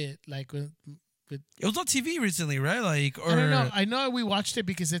watched it like with it was on TV recently, right? Like, or I don't know. I know we watched it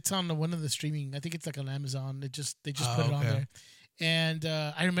because it's on one of the streaming. I think it's like on Amazon. They just put it on there, and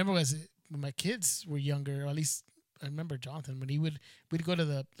I remember when my kids were younger, or at least I remember Jonathan when we'd go to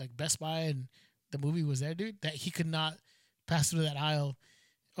the like Best Buy and the movie was there, dude. That he could not pass through that aisle,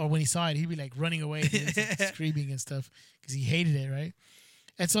 or when he saw it, he'd be like running away, dude, like, screaming and stuff because he hated it, right?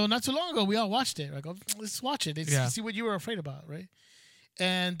 And so not too long ago, we all watched it. Like, oh, let's watch it. See what you were afraid about, right?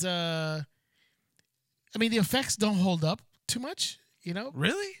 And I mean, the effects don't hold up too much, you know?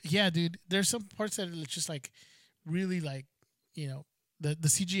 Really? Yeah, dude. There's some parts that are just like really like, you know, the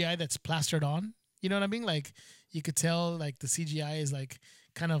CGI that's plastered on. You know what I mean? Like you could tell like the CGI is like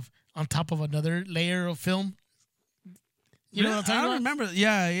kind of on top of another layer of film. You know what I'm talking about? I don't remember.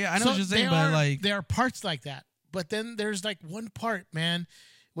 Yeah. I know what you're saying, but like there are parts like that. But then there's like one part, man,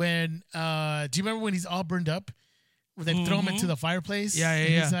 when do you remember when he's all burned up? When they throw him into the fireplace? Yeah.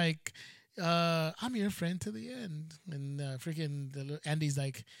 He's like, I'm your friend to the end. And freaking Andy's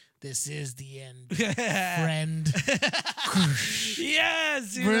like, this is the end, friend.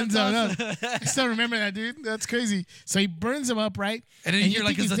 Yes. Burns him up. I still remember that, dude. That's crazy. So he burns him up, right? And then you hear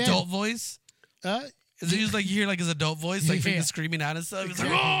like his adult voice. Is it just like you hear like his adult voice, like freaking screaming out and stuff? He's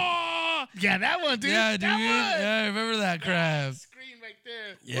like, oh! Yeah, that one, dude. Yeah, dude. Yeah, I remember that crap. Scream right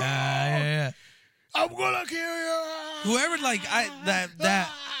there. Yeah. I'm gonna kill you. Whoever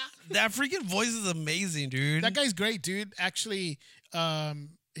that freaking voice is amazing, dude. That guy's great, dude. Actually,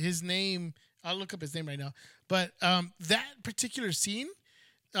 his name, I'll look up his name right now. But that particular scene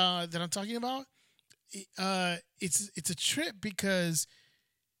that I'm talking about, it's a trip because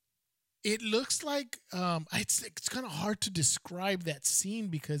it looks like it's kind of hard to describe that scene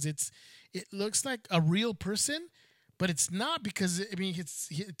because it looks like a real person, but it's not because I mean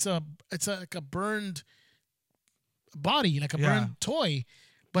it's like a burned body, like a burned toy.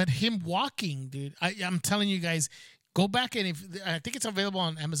 But him walking, dude, I'm telling you guys, go back and I think it's available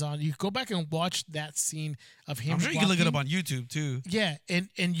on Amazon. You go back and watch that scene of him. I'm sure you can look it up on YouTube too. Yeah, and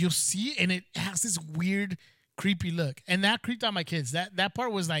you'll see, and it has this weird, creepy look, and that creeped out my kids. That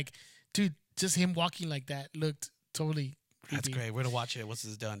part was like, dude, just him walking like that looked totally creepy. That's great. We're gonna watch it once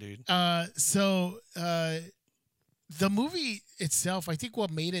it's done, dude. So the movie itself, I think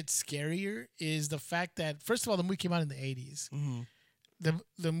what made it scarier is the fact that first of all, the movie came out in the 80s. Mm-hmm.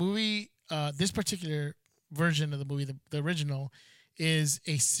 The movie, this particular version of the movie, the original, is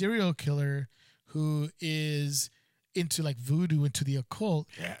a serial killer who is into like voodoo, into the occult,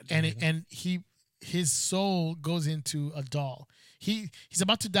 and his soul goes into a doll. He's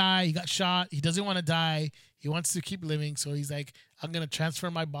about to die. He got shot. He doesn't want to die. He wants to keep living. So he's like, I'm gonna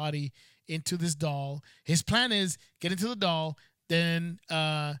transfer my body into this doll. His plan is get into the doll, then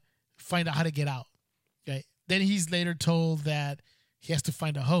find out how to get out. Okay. Then he's later told that he has to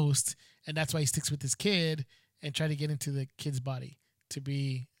find a host, and that's why he sticks with his kid and try to get into the kid's body to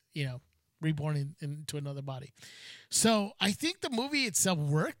be, you know, reborn into another body. So I think the movie itself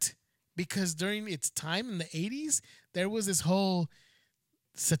worked because during its time in the 80s, there was this whole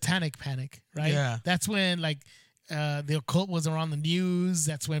satanic panic, right? Yeah. That's when like the occult was around the news.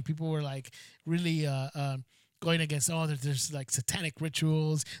 That's when people were like really going against, there's like satanic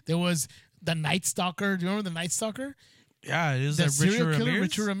rituals. There was the Night Stalker. Do you remember the Night Stalker? Yeah, it was the like serial killer,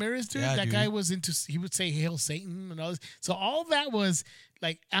 Richard Ramirez, dude. Yeah, that dude. guy was into. He would say "Hail Satan" and all this. So all that was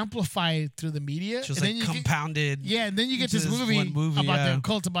like amplified through the media, just and like then you compounded. and then you get this movie about the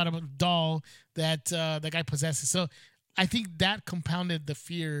occult, about a doll that the guy possesses. So I think that compounded the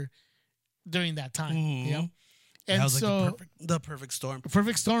fear during that time. Mm-hmm. You know, and that was so like the perfect storm.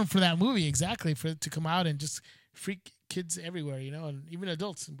 Perfect storm for that movie, exactly, for it to come out and just freak kids everywhere, you know, and even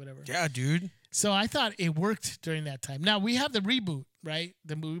adults and whatever. Yeah, dude. So I thought it worked during that time. Now we have the reboot, right?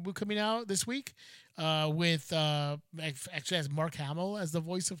 The reboot coming out this week with actually has Mark Hamill as the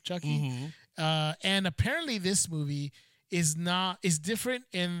voice of Chucky, and apparently this movie is different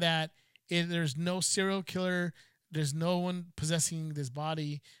in that there's no serial killer, there's no one possessing this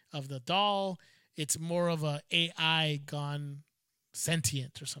body of the doll. It's more of a AI gone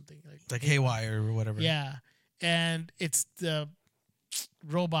sentient or something like Haywire or whatever. Yeah, and it's the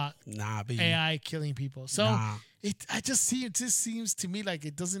robot AI killing people. So it just seems to me like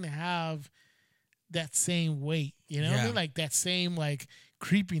it doesn't have that same weight. You know what I mean? Like that same like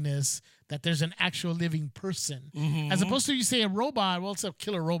creepiness that there's an actual living person, as opposed to you say a robot. Well, it's a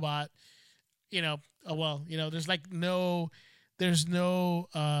killer robot. You know, there's like there's no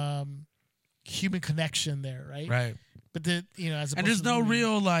human connection there, right? Right. But as and there's no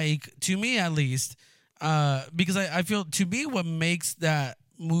real, like, to me at least, because I feel, to me, what makes that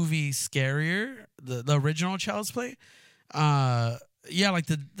movie scarier, the original Child's Play, like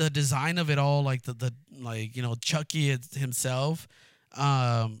the design of it all, like the like, Chucky himself,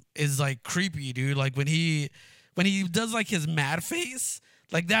 is like creepy, dude. Like when he does like his mad face,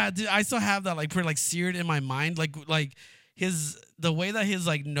 like that, dude, I still have that like pretty like seared in my mind, like the way that his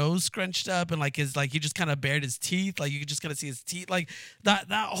like nose scrunched up and like his like he just kind of bared his teeth, like you could just kind of see his teeth, like that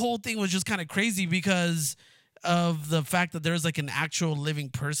whole thing was just kind of crazy because of the fact that there's like an actual living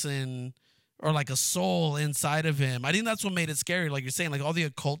person or like a soul inside of him. I think that's what made it scary, like you're saying, like all the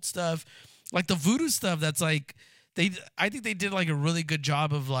occult stuff, like the voodoo stuff. That's like I think they did like a really good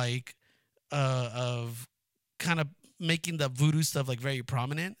job of like of kind of making the voodoo stuff like very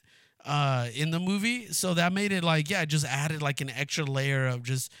prominent in the movie, so that made it like, it just added like an extra layer of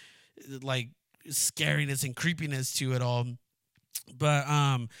just like scariness and creepiness to it all. But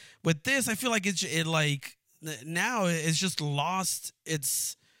with this, I feel like it like now it's just lost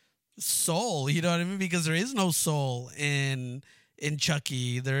its soul, you know what I mean? Because there is no soul in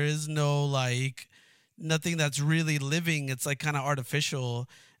Chucky. There is no like nothing that's really living. It's like kind of artificial.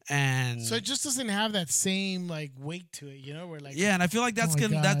 And so it just doesn't have that same like weight to it, We're like, and I feel like that's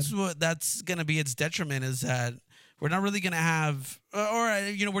gonna be its detriment, is that we're not really gonna have,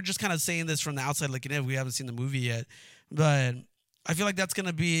 we're just kind of saying this from the outside looking in. We haven't seen the movie yet, but I feel like that's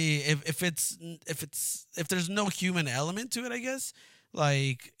gonna be if there's no human element to it, I guess,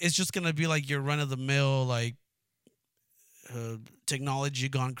 like it's just gonna be like your run of the mill like technology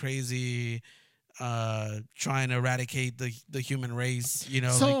gone crazy. Trying to eradicate the human race,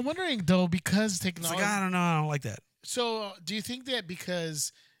 So like, I'm wondering though, because technology. It's like, I don't like that. So do you think that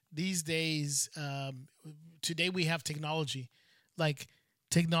because these days, today we have technology, like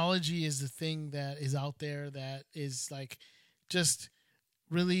technology is the thing that is out there that is like just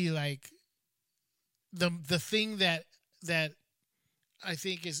really like the thing that I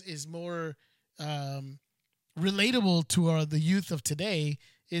think is more relatable to the youth of today,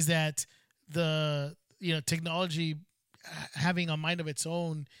 is that the technology having a mind of its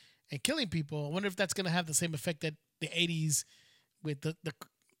own and killing people. I wonder if that's going to have the same effect that the 80s with the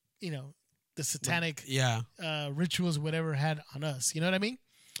satanic rituals or whatever had on us. You know what I mean?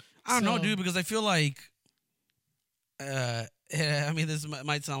 I don't know, dude, because I feel like I mean, this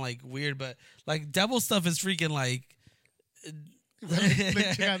might sound like weird, but like devil stuff is freaking like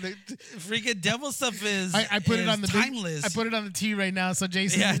freaking devil stuff is I put it on the timeless. I put it on the T right now, so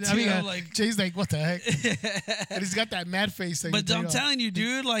Jason. Jay's like, what the heck? And he's got that mad face. But I'm telling you,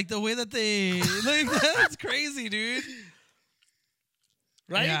 dude, like the way that they like, that's crazy, dude.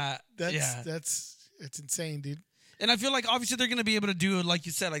 Right? Yeah, that's it's insane, dude. And I feel like obviously they're gonna be able to do it, like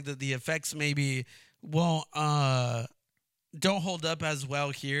you said, like the effects maybe won't don't hold up as well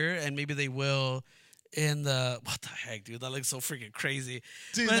here, and maybe they will. In what the heck, dude? That looks so freaking crazy.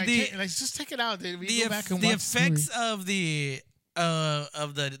 Dude, but just check it out, dude. We go back and the watch effects of the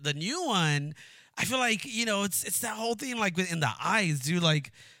new one, I feel like it's that whole thing like in the eyes, dude.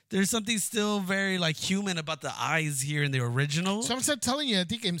 Like there's something still very like human about the eyes here in the original. So I'm telling you, I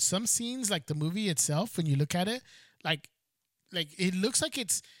think in some scenes, like the movie itself, when you look at it, like it looks like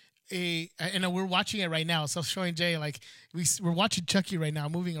it's. And we're watching it right now. So I'm showing Jay, like we're watching Chucky right now,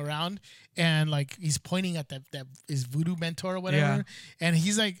 moving around, and like he's pointing at that his voodoo mentor or whatever, and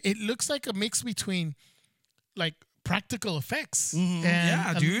he's like, it looks like a mix between like practical effects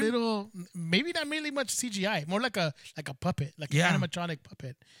and dude. Little, maybe not really much CGI, more like a puppet, like an animatronic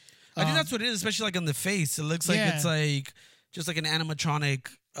puppet. I think that's what it is, especially like on the face. It looks like it's like just like an animatronic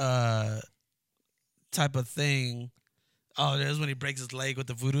type of thing. Oh, there's when he breaks his leg with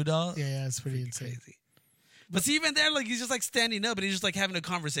the voodoo doll. Yeah, it's pretty insane. Crazy. But see, even there, like he's just like standing up and he's just like having a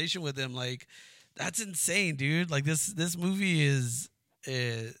conversation with him. Like that's insane, dude. Like this movie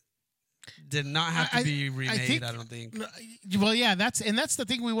did not have to be remade. I don't think. Well, yeah, that's the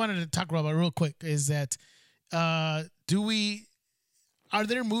thing we wanted to talk about real quick is that are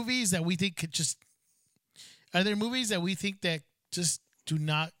there movies that we think that just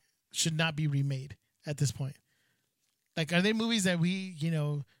should not be remade at this point? Like, are there movies that we,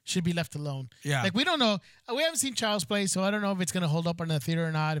 should be left alone? Yeah. Like, we don't know. We haven't seen Child's Play, so I don't know if it's going to hold up in the theater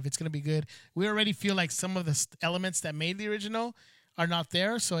or not, if it's going to be good. We already feel like some of the elements that made the original are not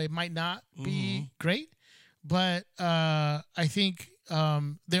there, so it might not be great. But I think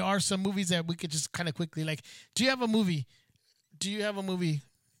there are some movies that we could just kind of quickly like. Do you have a movie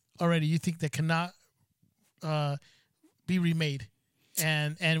already you think that cannot be remade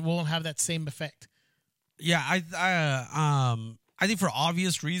and won't have that same effect? Yeah, I think for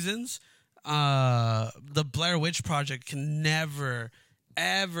obvious reasons, the Blair Witch Project can never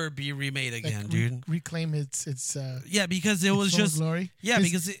ever be remade again, dude. Reclaim its because it was just glory. Yeah,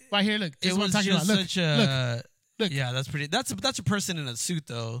 because right here, look, it was just look, such a look. Yeah, that's a person in a suit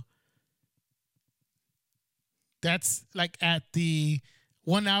though. That's like at the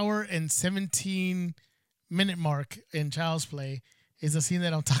 1 hour and 17-minute mark in Child's Play is the scene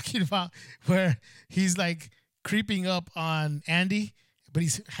that I'm talking about, where he's like creeping up on Andy, but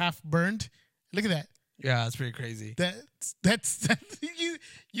he's half burned. Look at that. Yeah, that's pretty crazy. That's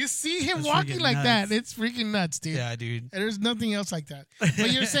you see him That's walking like nuts. that. It's freaking nuts, dude. Yeah, dude. And there's nothing else like that.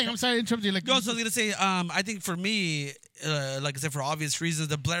 But you're saying, I'm sorry to interrupt you. Like, No, so I was gonna say, I think for me, like I said, for obvious reasons,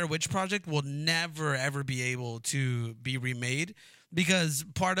 the Blair Witch Project will never ever be able to be remade because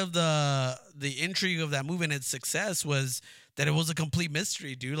part of the intrigue of that movie and its success was that it was a complete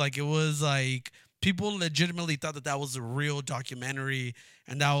mystery, dude. Like it was like people legitimately thought that was a real documentary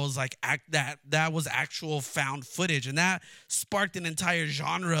and that was like that was actual found footage, and that sparked an entire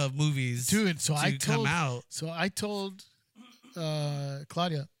genre of movies, dude. So I told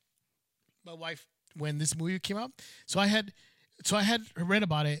Claudia, my wife, when this movie came out. So I had read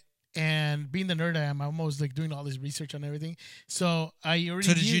about it, and being the nerd I am, I'm always like doing all this research on everything. So I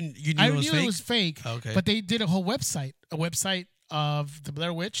already you knew it was fake. Okay. But they did a whole website of the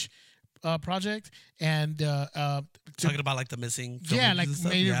Blair Witch Project, and talking about like the missing like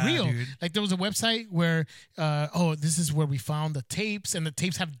made it real. Dude. Like there was a website where this is where we found the tapes, and the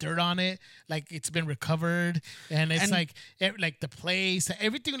tapes have dirt on it, like it's been recovered, and it's like the place,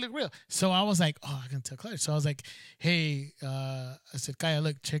 everything looked real. So I was like, I can tell Claire. So I was like, hey, I said, Kaya,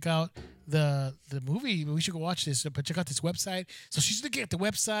 look, check out the movie. We should go watch this, but check out this website. So she's looking at the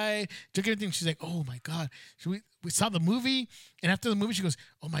website, looking at everything. She's like, oh my god, we saw the movie, and after the movie, she goes,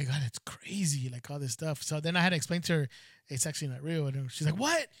 oh my god, that's crazy, like all this stuff. So then I had to explain to her, it's actually not real. And she's like,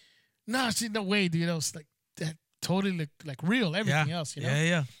 what? No, no way, dude. I was like, that totally looked like real. Everything else, you know?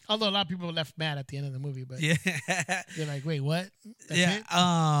 Yeah. Although a lot of people left mad at the end of the movie, but they're like, wait, what? That's it?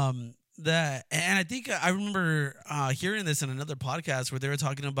 And I think I remember hearing this in another podcast where they were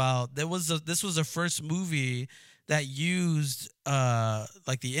talking about this was the first movie that used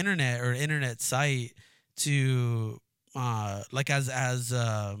like the internet or internet site to like as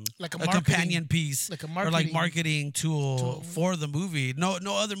like a companion piece, like a marketing tool for the movie. No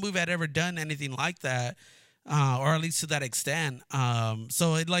other movie had ever done anything like that, or at least to that extent.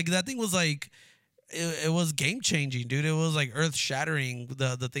 So it like that thing was like. It was game changing, dude. It was like earth shattering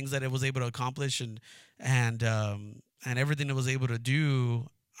the things that it was able to accomplish and everything it was able to do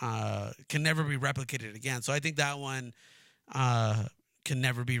can never be replicated again. So I think that one can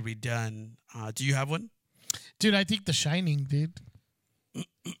never be redone. Do you have one? Dude, I think The Shining, dude.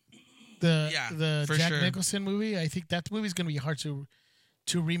 The Jack Nicholson movie. I think that movie is gonna be hard to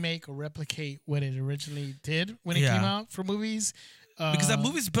remake or replicate what it originally did when it came out for movies. Because that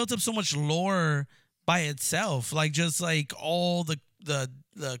movie's built up so much lore by itself, like just like all the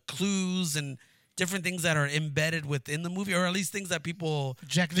clues and different things that are embedded within the movie, or at least things that people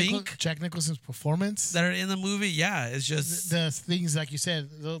Jack Nicholson's performance that are in the movie. Yeah, it's just the things like you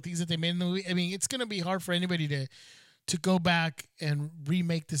said, the things that they made in the movie. I mean, it's gonna be hard for anybody to go back and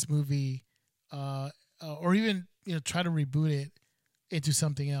remake this movie, or even try to reboot it into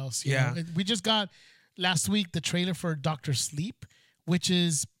something else. You know? We just got last week the trailer for Dr. Sleep, which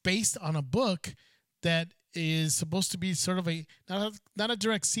is based on a book that is supposed to be sort of not a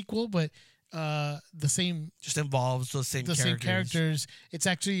direct sequel, but the same, just involves the same characters. It's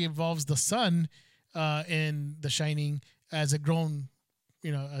actually involves the son in The Shining as a grown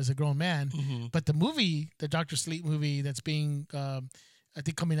man. Mm-hmm. But the movie, the Dr. Sleep movie that's being I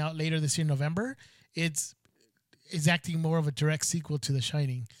think coming out later this year, November, it's acting more of a direct sequel to The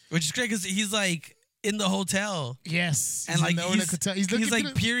Shining, which is great because he's like in the hotel. Yes. And like he's like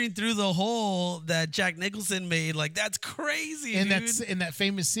through peering through the hole that Jack Nicholson made. Like that's crazy. And dude. that's in that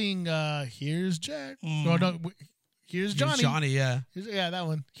famous scene, here's Jack. Mm. Here's Johnny. Here's Johnny, yeah. That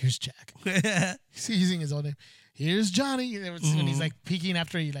one. Here's Jack. He's using his own name. Here's Johnny. When he's like peeking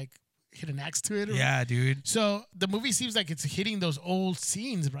after he like hit an axe to it. Yeah, dude. So the movie seems like it's hitting those old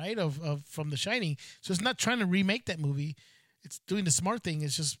scenes, right? Of from The Shining. So it's not trying to remake that movie. It's doing the smart thing.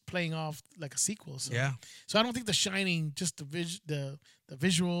 It's just playing off like a sequel. So, So I don't think The Shining, just the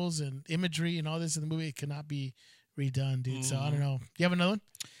visuals and imagery and all this in the movie, it cannot be redone, dude. So I don't know. You have another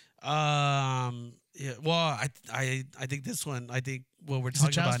one? Yeah. Well, I think this one. I think what we're It's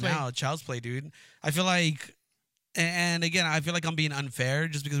a talking about Child's Play. now, Child's Play, dude. I feel like, and again, I feel like I'm being unfair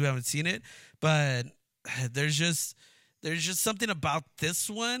just because we haven't seen it, but there's just something about this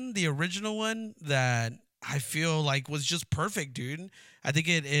one, the original one, that I feel like was just perfect, dude. I think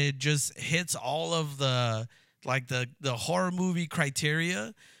it just hits all of the horror movie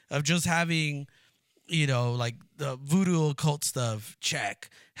criteria of just having, like the voodoo occult stuff, check.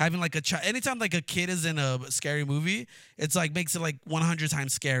 Having like anytime like a kid is in a scary movie, it's like makes it like 100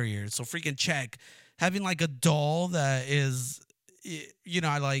 times scarier. So freaking check. Having like a doll that is,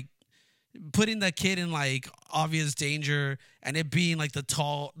 I like putting the kid in like obvious danger, and it being like the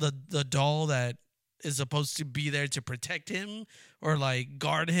doll that is supposed to be there to protect him or like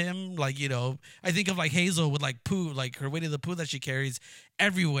guard him. Like, I think of like Hazel with like poo, like her Winnie the Pooh that she carries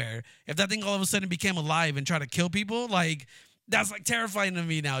everywhere. If that thing all of a sudden became alive and tried to kill people, like that's like terrifying to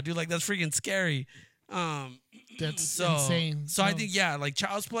me now, dude. Like that's freaking scary. That's insane. So I think, yeah, like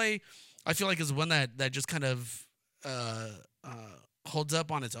Child's Play, I feel like is one that just kind of holds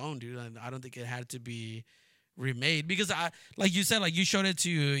up on its own, dude. And I don't think it had to be remade because like you said, like you showed it to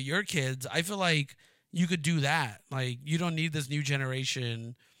your kids. I feel like you could do that. Like you don't need this new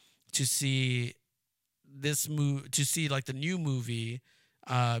generation to see like the new movie,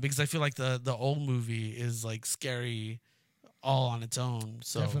 because I feel like the old movie is like scary all on its own.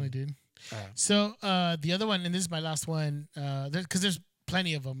 So definitely, dude. So the other one, and this is my last one, because there's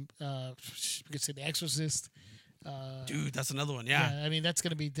plenty of them. We could say The Exorcist. Dude, that's another one. Yeah, I mean that's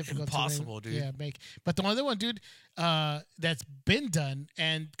gonna be difficult. Impossible, to dude. Yeah, make. But the other one, dude, that's been done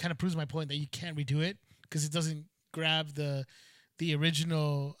and kind of proves my point that you can't redo it because it doesn't grab the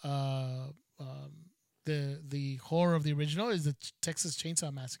original. The horror of the original is the Texas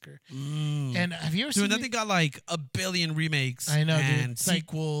Chainsaw Massacre. And have you ever seen? Dude, that thing got like a billion remakes. I know, and dude.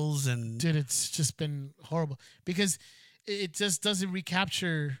 Sequels and dude, it's just been horrible because it just doesn't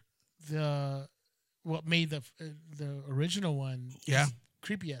recapture what made the original one. Yeah.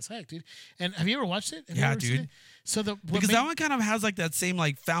 Creepy as heck, dude. And have you ever watched it? Yeah, dude. So because that one kind of has like that same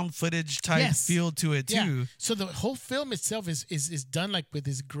like found footage type feel to it too. Yeah. So the whole film itself is done like with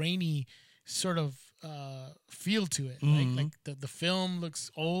this grainy sort of feel to it. Like the film looks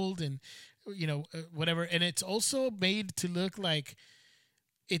old and whatever, and it's also made to look like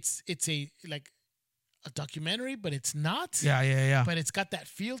it's a like a documentary, but it's not. Yeah. But it's got that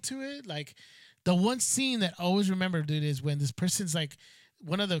feel to it. Like the one scene that I always remember, dude, is when this person's like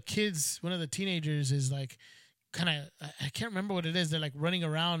one of the teenagers is like kind of, I can't remember what it is. They're like running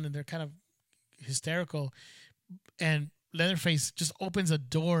around and they're kind of hysterical, and Leatherface just opens a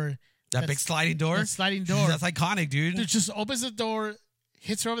door. That big sliding door? That sliding door. That's iconic, dude. It just opens the door,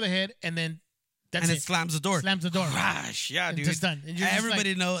 hits her over the head, and then that's it slams the door. Slams the door. Crash. Yeah, and dude. Just done. And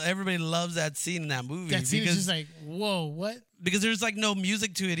everybody loves that scene in that movie. That scene is just like, whoa, what? Because there's like no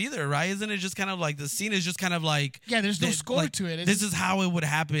music to it either, right? Isn't it just kind of like the scene is just kind of like... Yeah, there's no score to it. This is how it would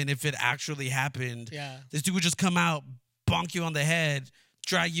happen if it actually happened. Yeah. This dude would just come out, bonk you on the head,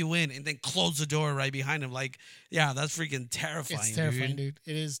 drag you in, and then close the door right behind him. Like, yeah, that's freaking terrifying. It's terrifying, dude.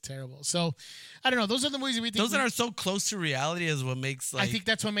 It is terrible. So, I don't know. Those are the movies we think. Those that are so close to reality is what makes like. I think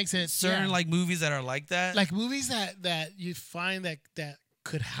that's what makes it certain like movies that are like that. Like movies that you find that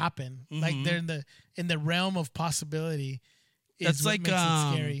could happen. Like they're in the realm of possibility. That's what makes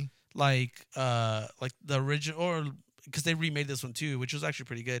it scary. Like the original, or because they remade this one too, which was actually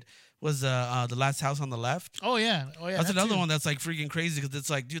pretty good. Was The Last House on the Left? Oh yeah. That's another one that's like freaking crazy because it's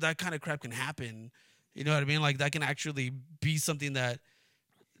like, dude, that kind of crap can happen. You know what I mean? Like that can actually be something that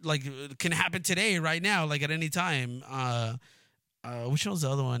like can happen today, right now, like at any time. Which one was the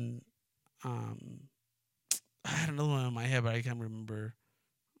other one? I had another one in my head, but I can't remember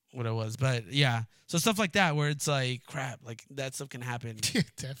what it was. But yeah, so stuff like that where it's like, crap, like that stuff can happen.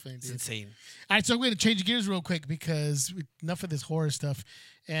 Definitely, it's insane. All right, so we're gonna change gears real quick because enough of this horror stuff,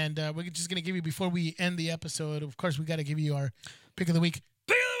 and we're just gonna give you, before we end the episode, of course, we got to give you our pick of the week.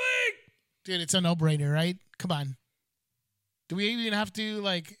 Pick of the week, dude. It's a no-brainer, right? Come on. Do we even have to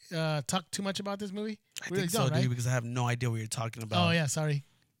like talk too much about this movie? I think so, dude, because I have no idea what you're talking about. Oh yeah, sorry.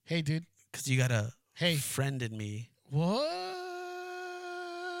 Hey, dude. Because you got a friend in me. What?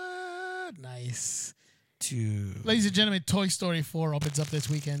 Nice. Dude. Ladies and gentlemen, Toy Story 4 opens up this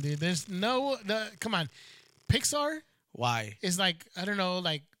weekend, dude. There's come on. Pixar? Why? Is like, I don't know,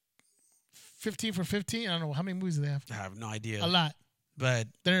 like 15 for 15. I don't know. How many movies do they have? I have no idea. A lot. But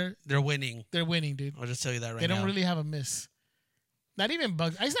they're winning. They're winning, dude. I'll just tell you that right now. They don't really have a miss. Not even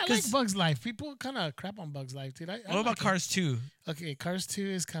Bugs. I like Bugs Life. People kind of crap on Bugs Life, dude. What about Cars 2? Okay, Cars 2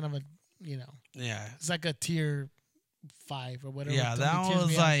 is kind of a, Yeah. It's like a tier 5 or whatever. Yeah, that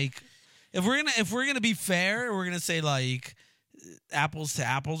was like, if we're gonna be fair, we're gonna say like apples to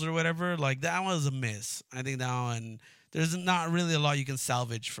apples or whatever, like that one was a miss. I think that one, there's not really a lot you can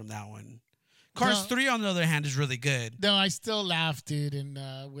salvage from that one. Cars 3, on the other hand, is really good. No, I still laugh, dude. And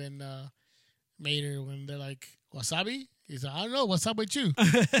when Mater, when they're like, wasabi? He's like, I don't know, what's up with you?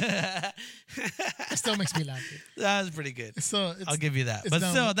 It still makes me laugh, dude. That was pretty good. So I'll give you that. But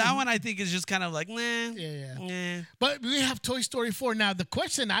still, that one I think is just kind of like, nah. Yeah. But we have Toy Story 4. Now, the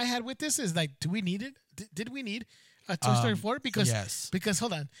question I had with this is like, do we need it? Did we need a Toy Story 4? Because,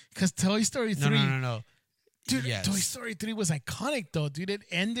 hold on. Because Toy Story 3. No. Dude, yes. Toy Story 3 was iconic, though, dude. It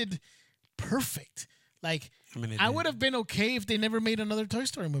ended perfect. Like, I would have been okay if they never made another Toy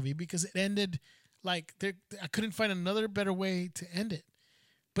Story movie because it ended like I couldn't find another better way to end it.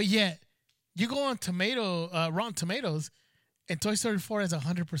 But yet, you go on Rotten Tomatoes, and Toy Story 4 has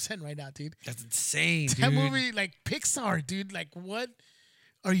 100% right now, dude. That's insane, dude. That movie, like Pixar, dude. Like, what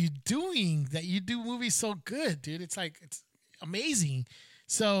are you doing that you do movies so good, dude? It's like, it's amazing.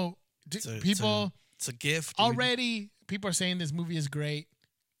 So, it's a gift. Dude. Already, people are saying this movie is great.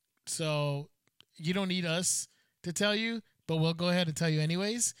 So, you don't need us to tell you, but we'll go ahead and tell you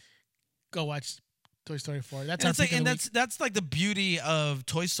anyways. Go watch Toy Story 4. That's like the beauty of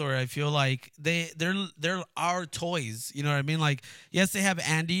Toy Story. I feel like they're our toys. You know what I mean? Like, yes, they have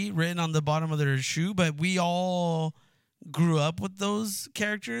Andy written on the bottom of their shoe, but we all grew up with those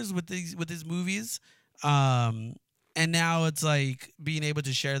characters with these movies. And now it's like being able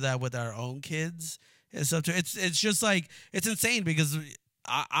to share that with our own kids and stuff too. It's just like, it's insane because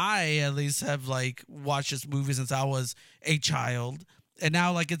I at least have like watched this movie since I was a child. And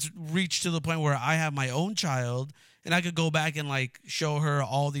now, like, it's reached to the point where I have my own child, and I could go back and, like, show her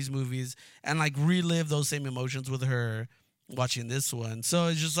all these movies and, like, relive those same emotions with her watching this one. So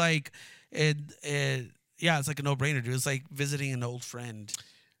it's just, like, it's like a no-brainer, dude. It's like visiting an old friend.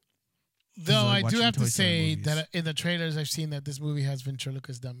 Though I do have to say that in the trailers, I've seen that this movie has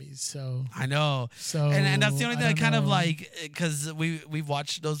ventriloquist dummies. So I know. So and that's the only thing that kind of, like, because we've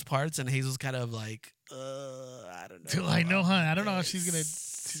watched those parts, and Hazel's kind of, like, I don't know. Dude, I know, huh? I don't know what she's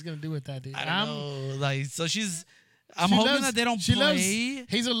gonna do with that, dude. I don't know. Like, so I'm hoping that they don't play.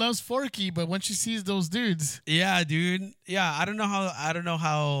 Hazel loves Forky, but when she sees those dudes, yeah, dude. Yeah, I don't know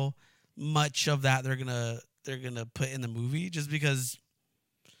how much of that they're gonna put in the movie, just because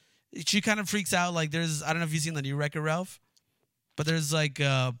she kind of freaks out. Like, I don't know if you've seen the new Wreck-It Ralph, but there's like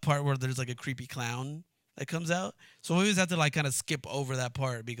a part where there's like a creepy clown that comes out. So we always have to like kind of skip over that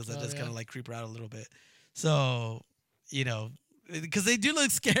part because that does kind of like creep her out a little bit. So, you know, because they do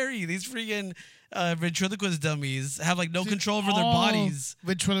look scary. These freaking ventriloquist dummies have like no control over their bodies.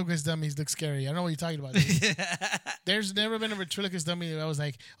 Ventriloquist dummies look scary. I don't know what you're talking about. There's never been a ventriloquist dummy that I was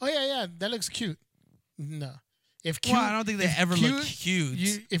like, oh yeah, that looks cute. No. If cute, I don't think they ever look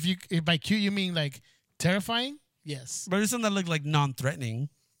cute. If by cute you mean like terrifying, yes. But there's some that look like non-threatening.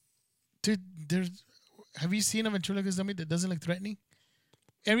 Dude, have you seen a ventriloquist dummy that doesn't look threatening?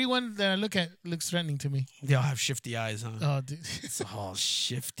 Everyone that I look at looks threatening to me. They all have shifty eyes, huh? Oh, dude. It's all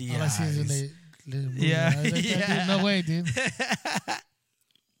shifty all eyes. I see is when they eyes. No way, dude.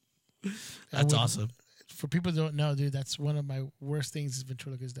 That's awesome. For people who don't know, dude, that's one of my worst things is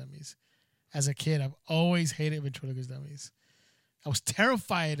ventriloquist dummies. As a kid, I've always hated ventriloquist dummies. I was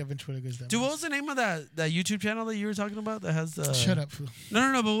terrified of ventriloquist dummies. Dude, what was the name of that YouTube channel that you were talking about that has the... Shut up, fool.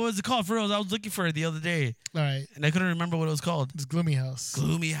 No, but what was it called? For real, I was looking for it the other day. All right. And I couldn't remember what it was called. It's Gloomy House.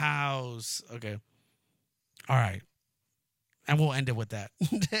 Gloomy House. Okay. All right. And we'll end it with that.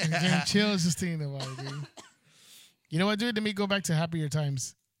 Again, chill, just thinking about it, dude. You know what, dude? Let me go back to happier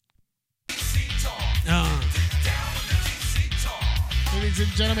times. Ladies and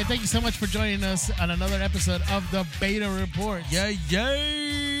gentlemen, thank you so much for joining us on another episode of the Beta Report. Yeah.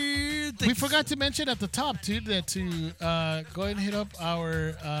 We forgot to mention at the top, too, that to go ahead and hit up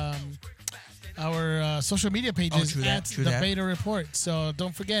our social media pages at the Beta Report. So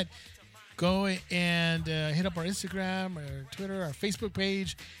don't forget, go and hit up our Instagram, our Twitter, our Facebook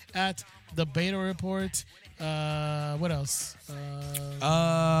page at the Beta Report. What else?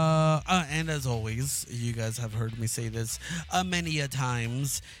 And as always, you guys have heard me say this many a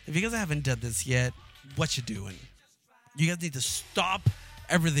times. If you guys haven't done this yet, what you doing? You guys need to stop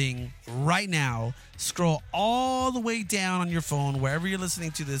everything right now. Scroll all the way down on your phone, wherever you're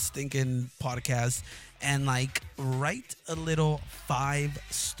listening to this stinking podcast, and like write a little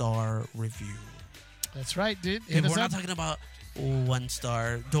 5-star review. That's right, dude. We're not talking about 1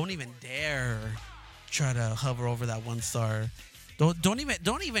 star. Don't even dare try to hover over that 1 star. Don't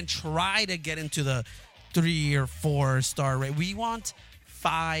even try to get into the 3 or 4 star rate. We want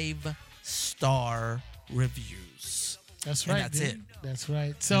 5-star reviews. That's right. And that's dude. it. That's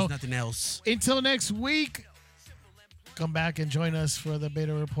right. So there's nothing else. Until next week. come back and join us for the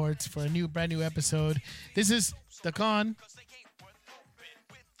beta reports for a brand new episode. This is the Con.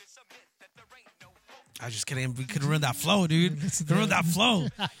 I was just kidding. We could ruin that flow, dude. Ruin that flow.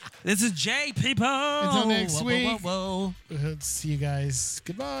 This is Jay, people. Until next week. Whoa. See you guys.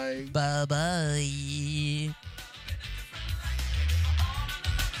 Goodbye. Bye-bye.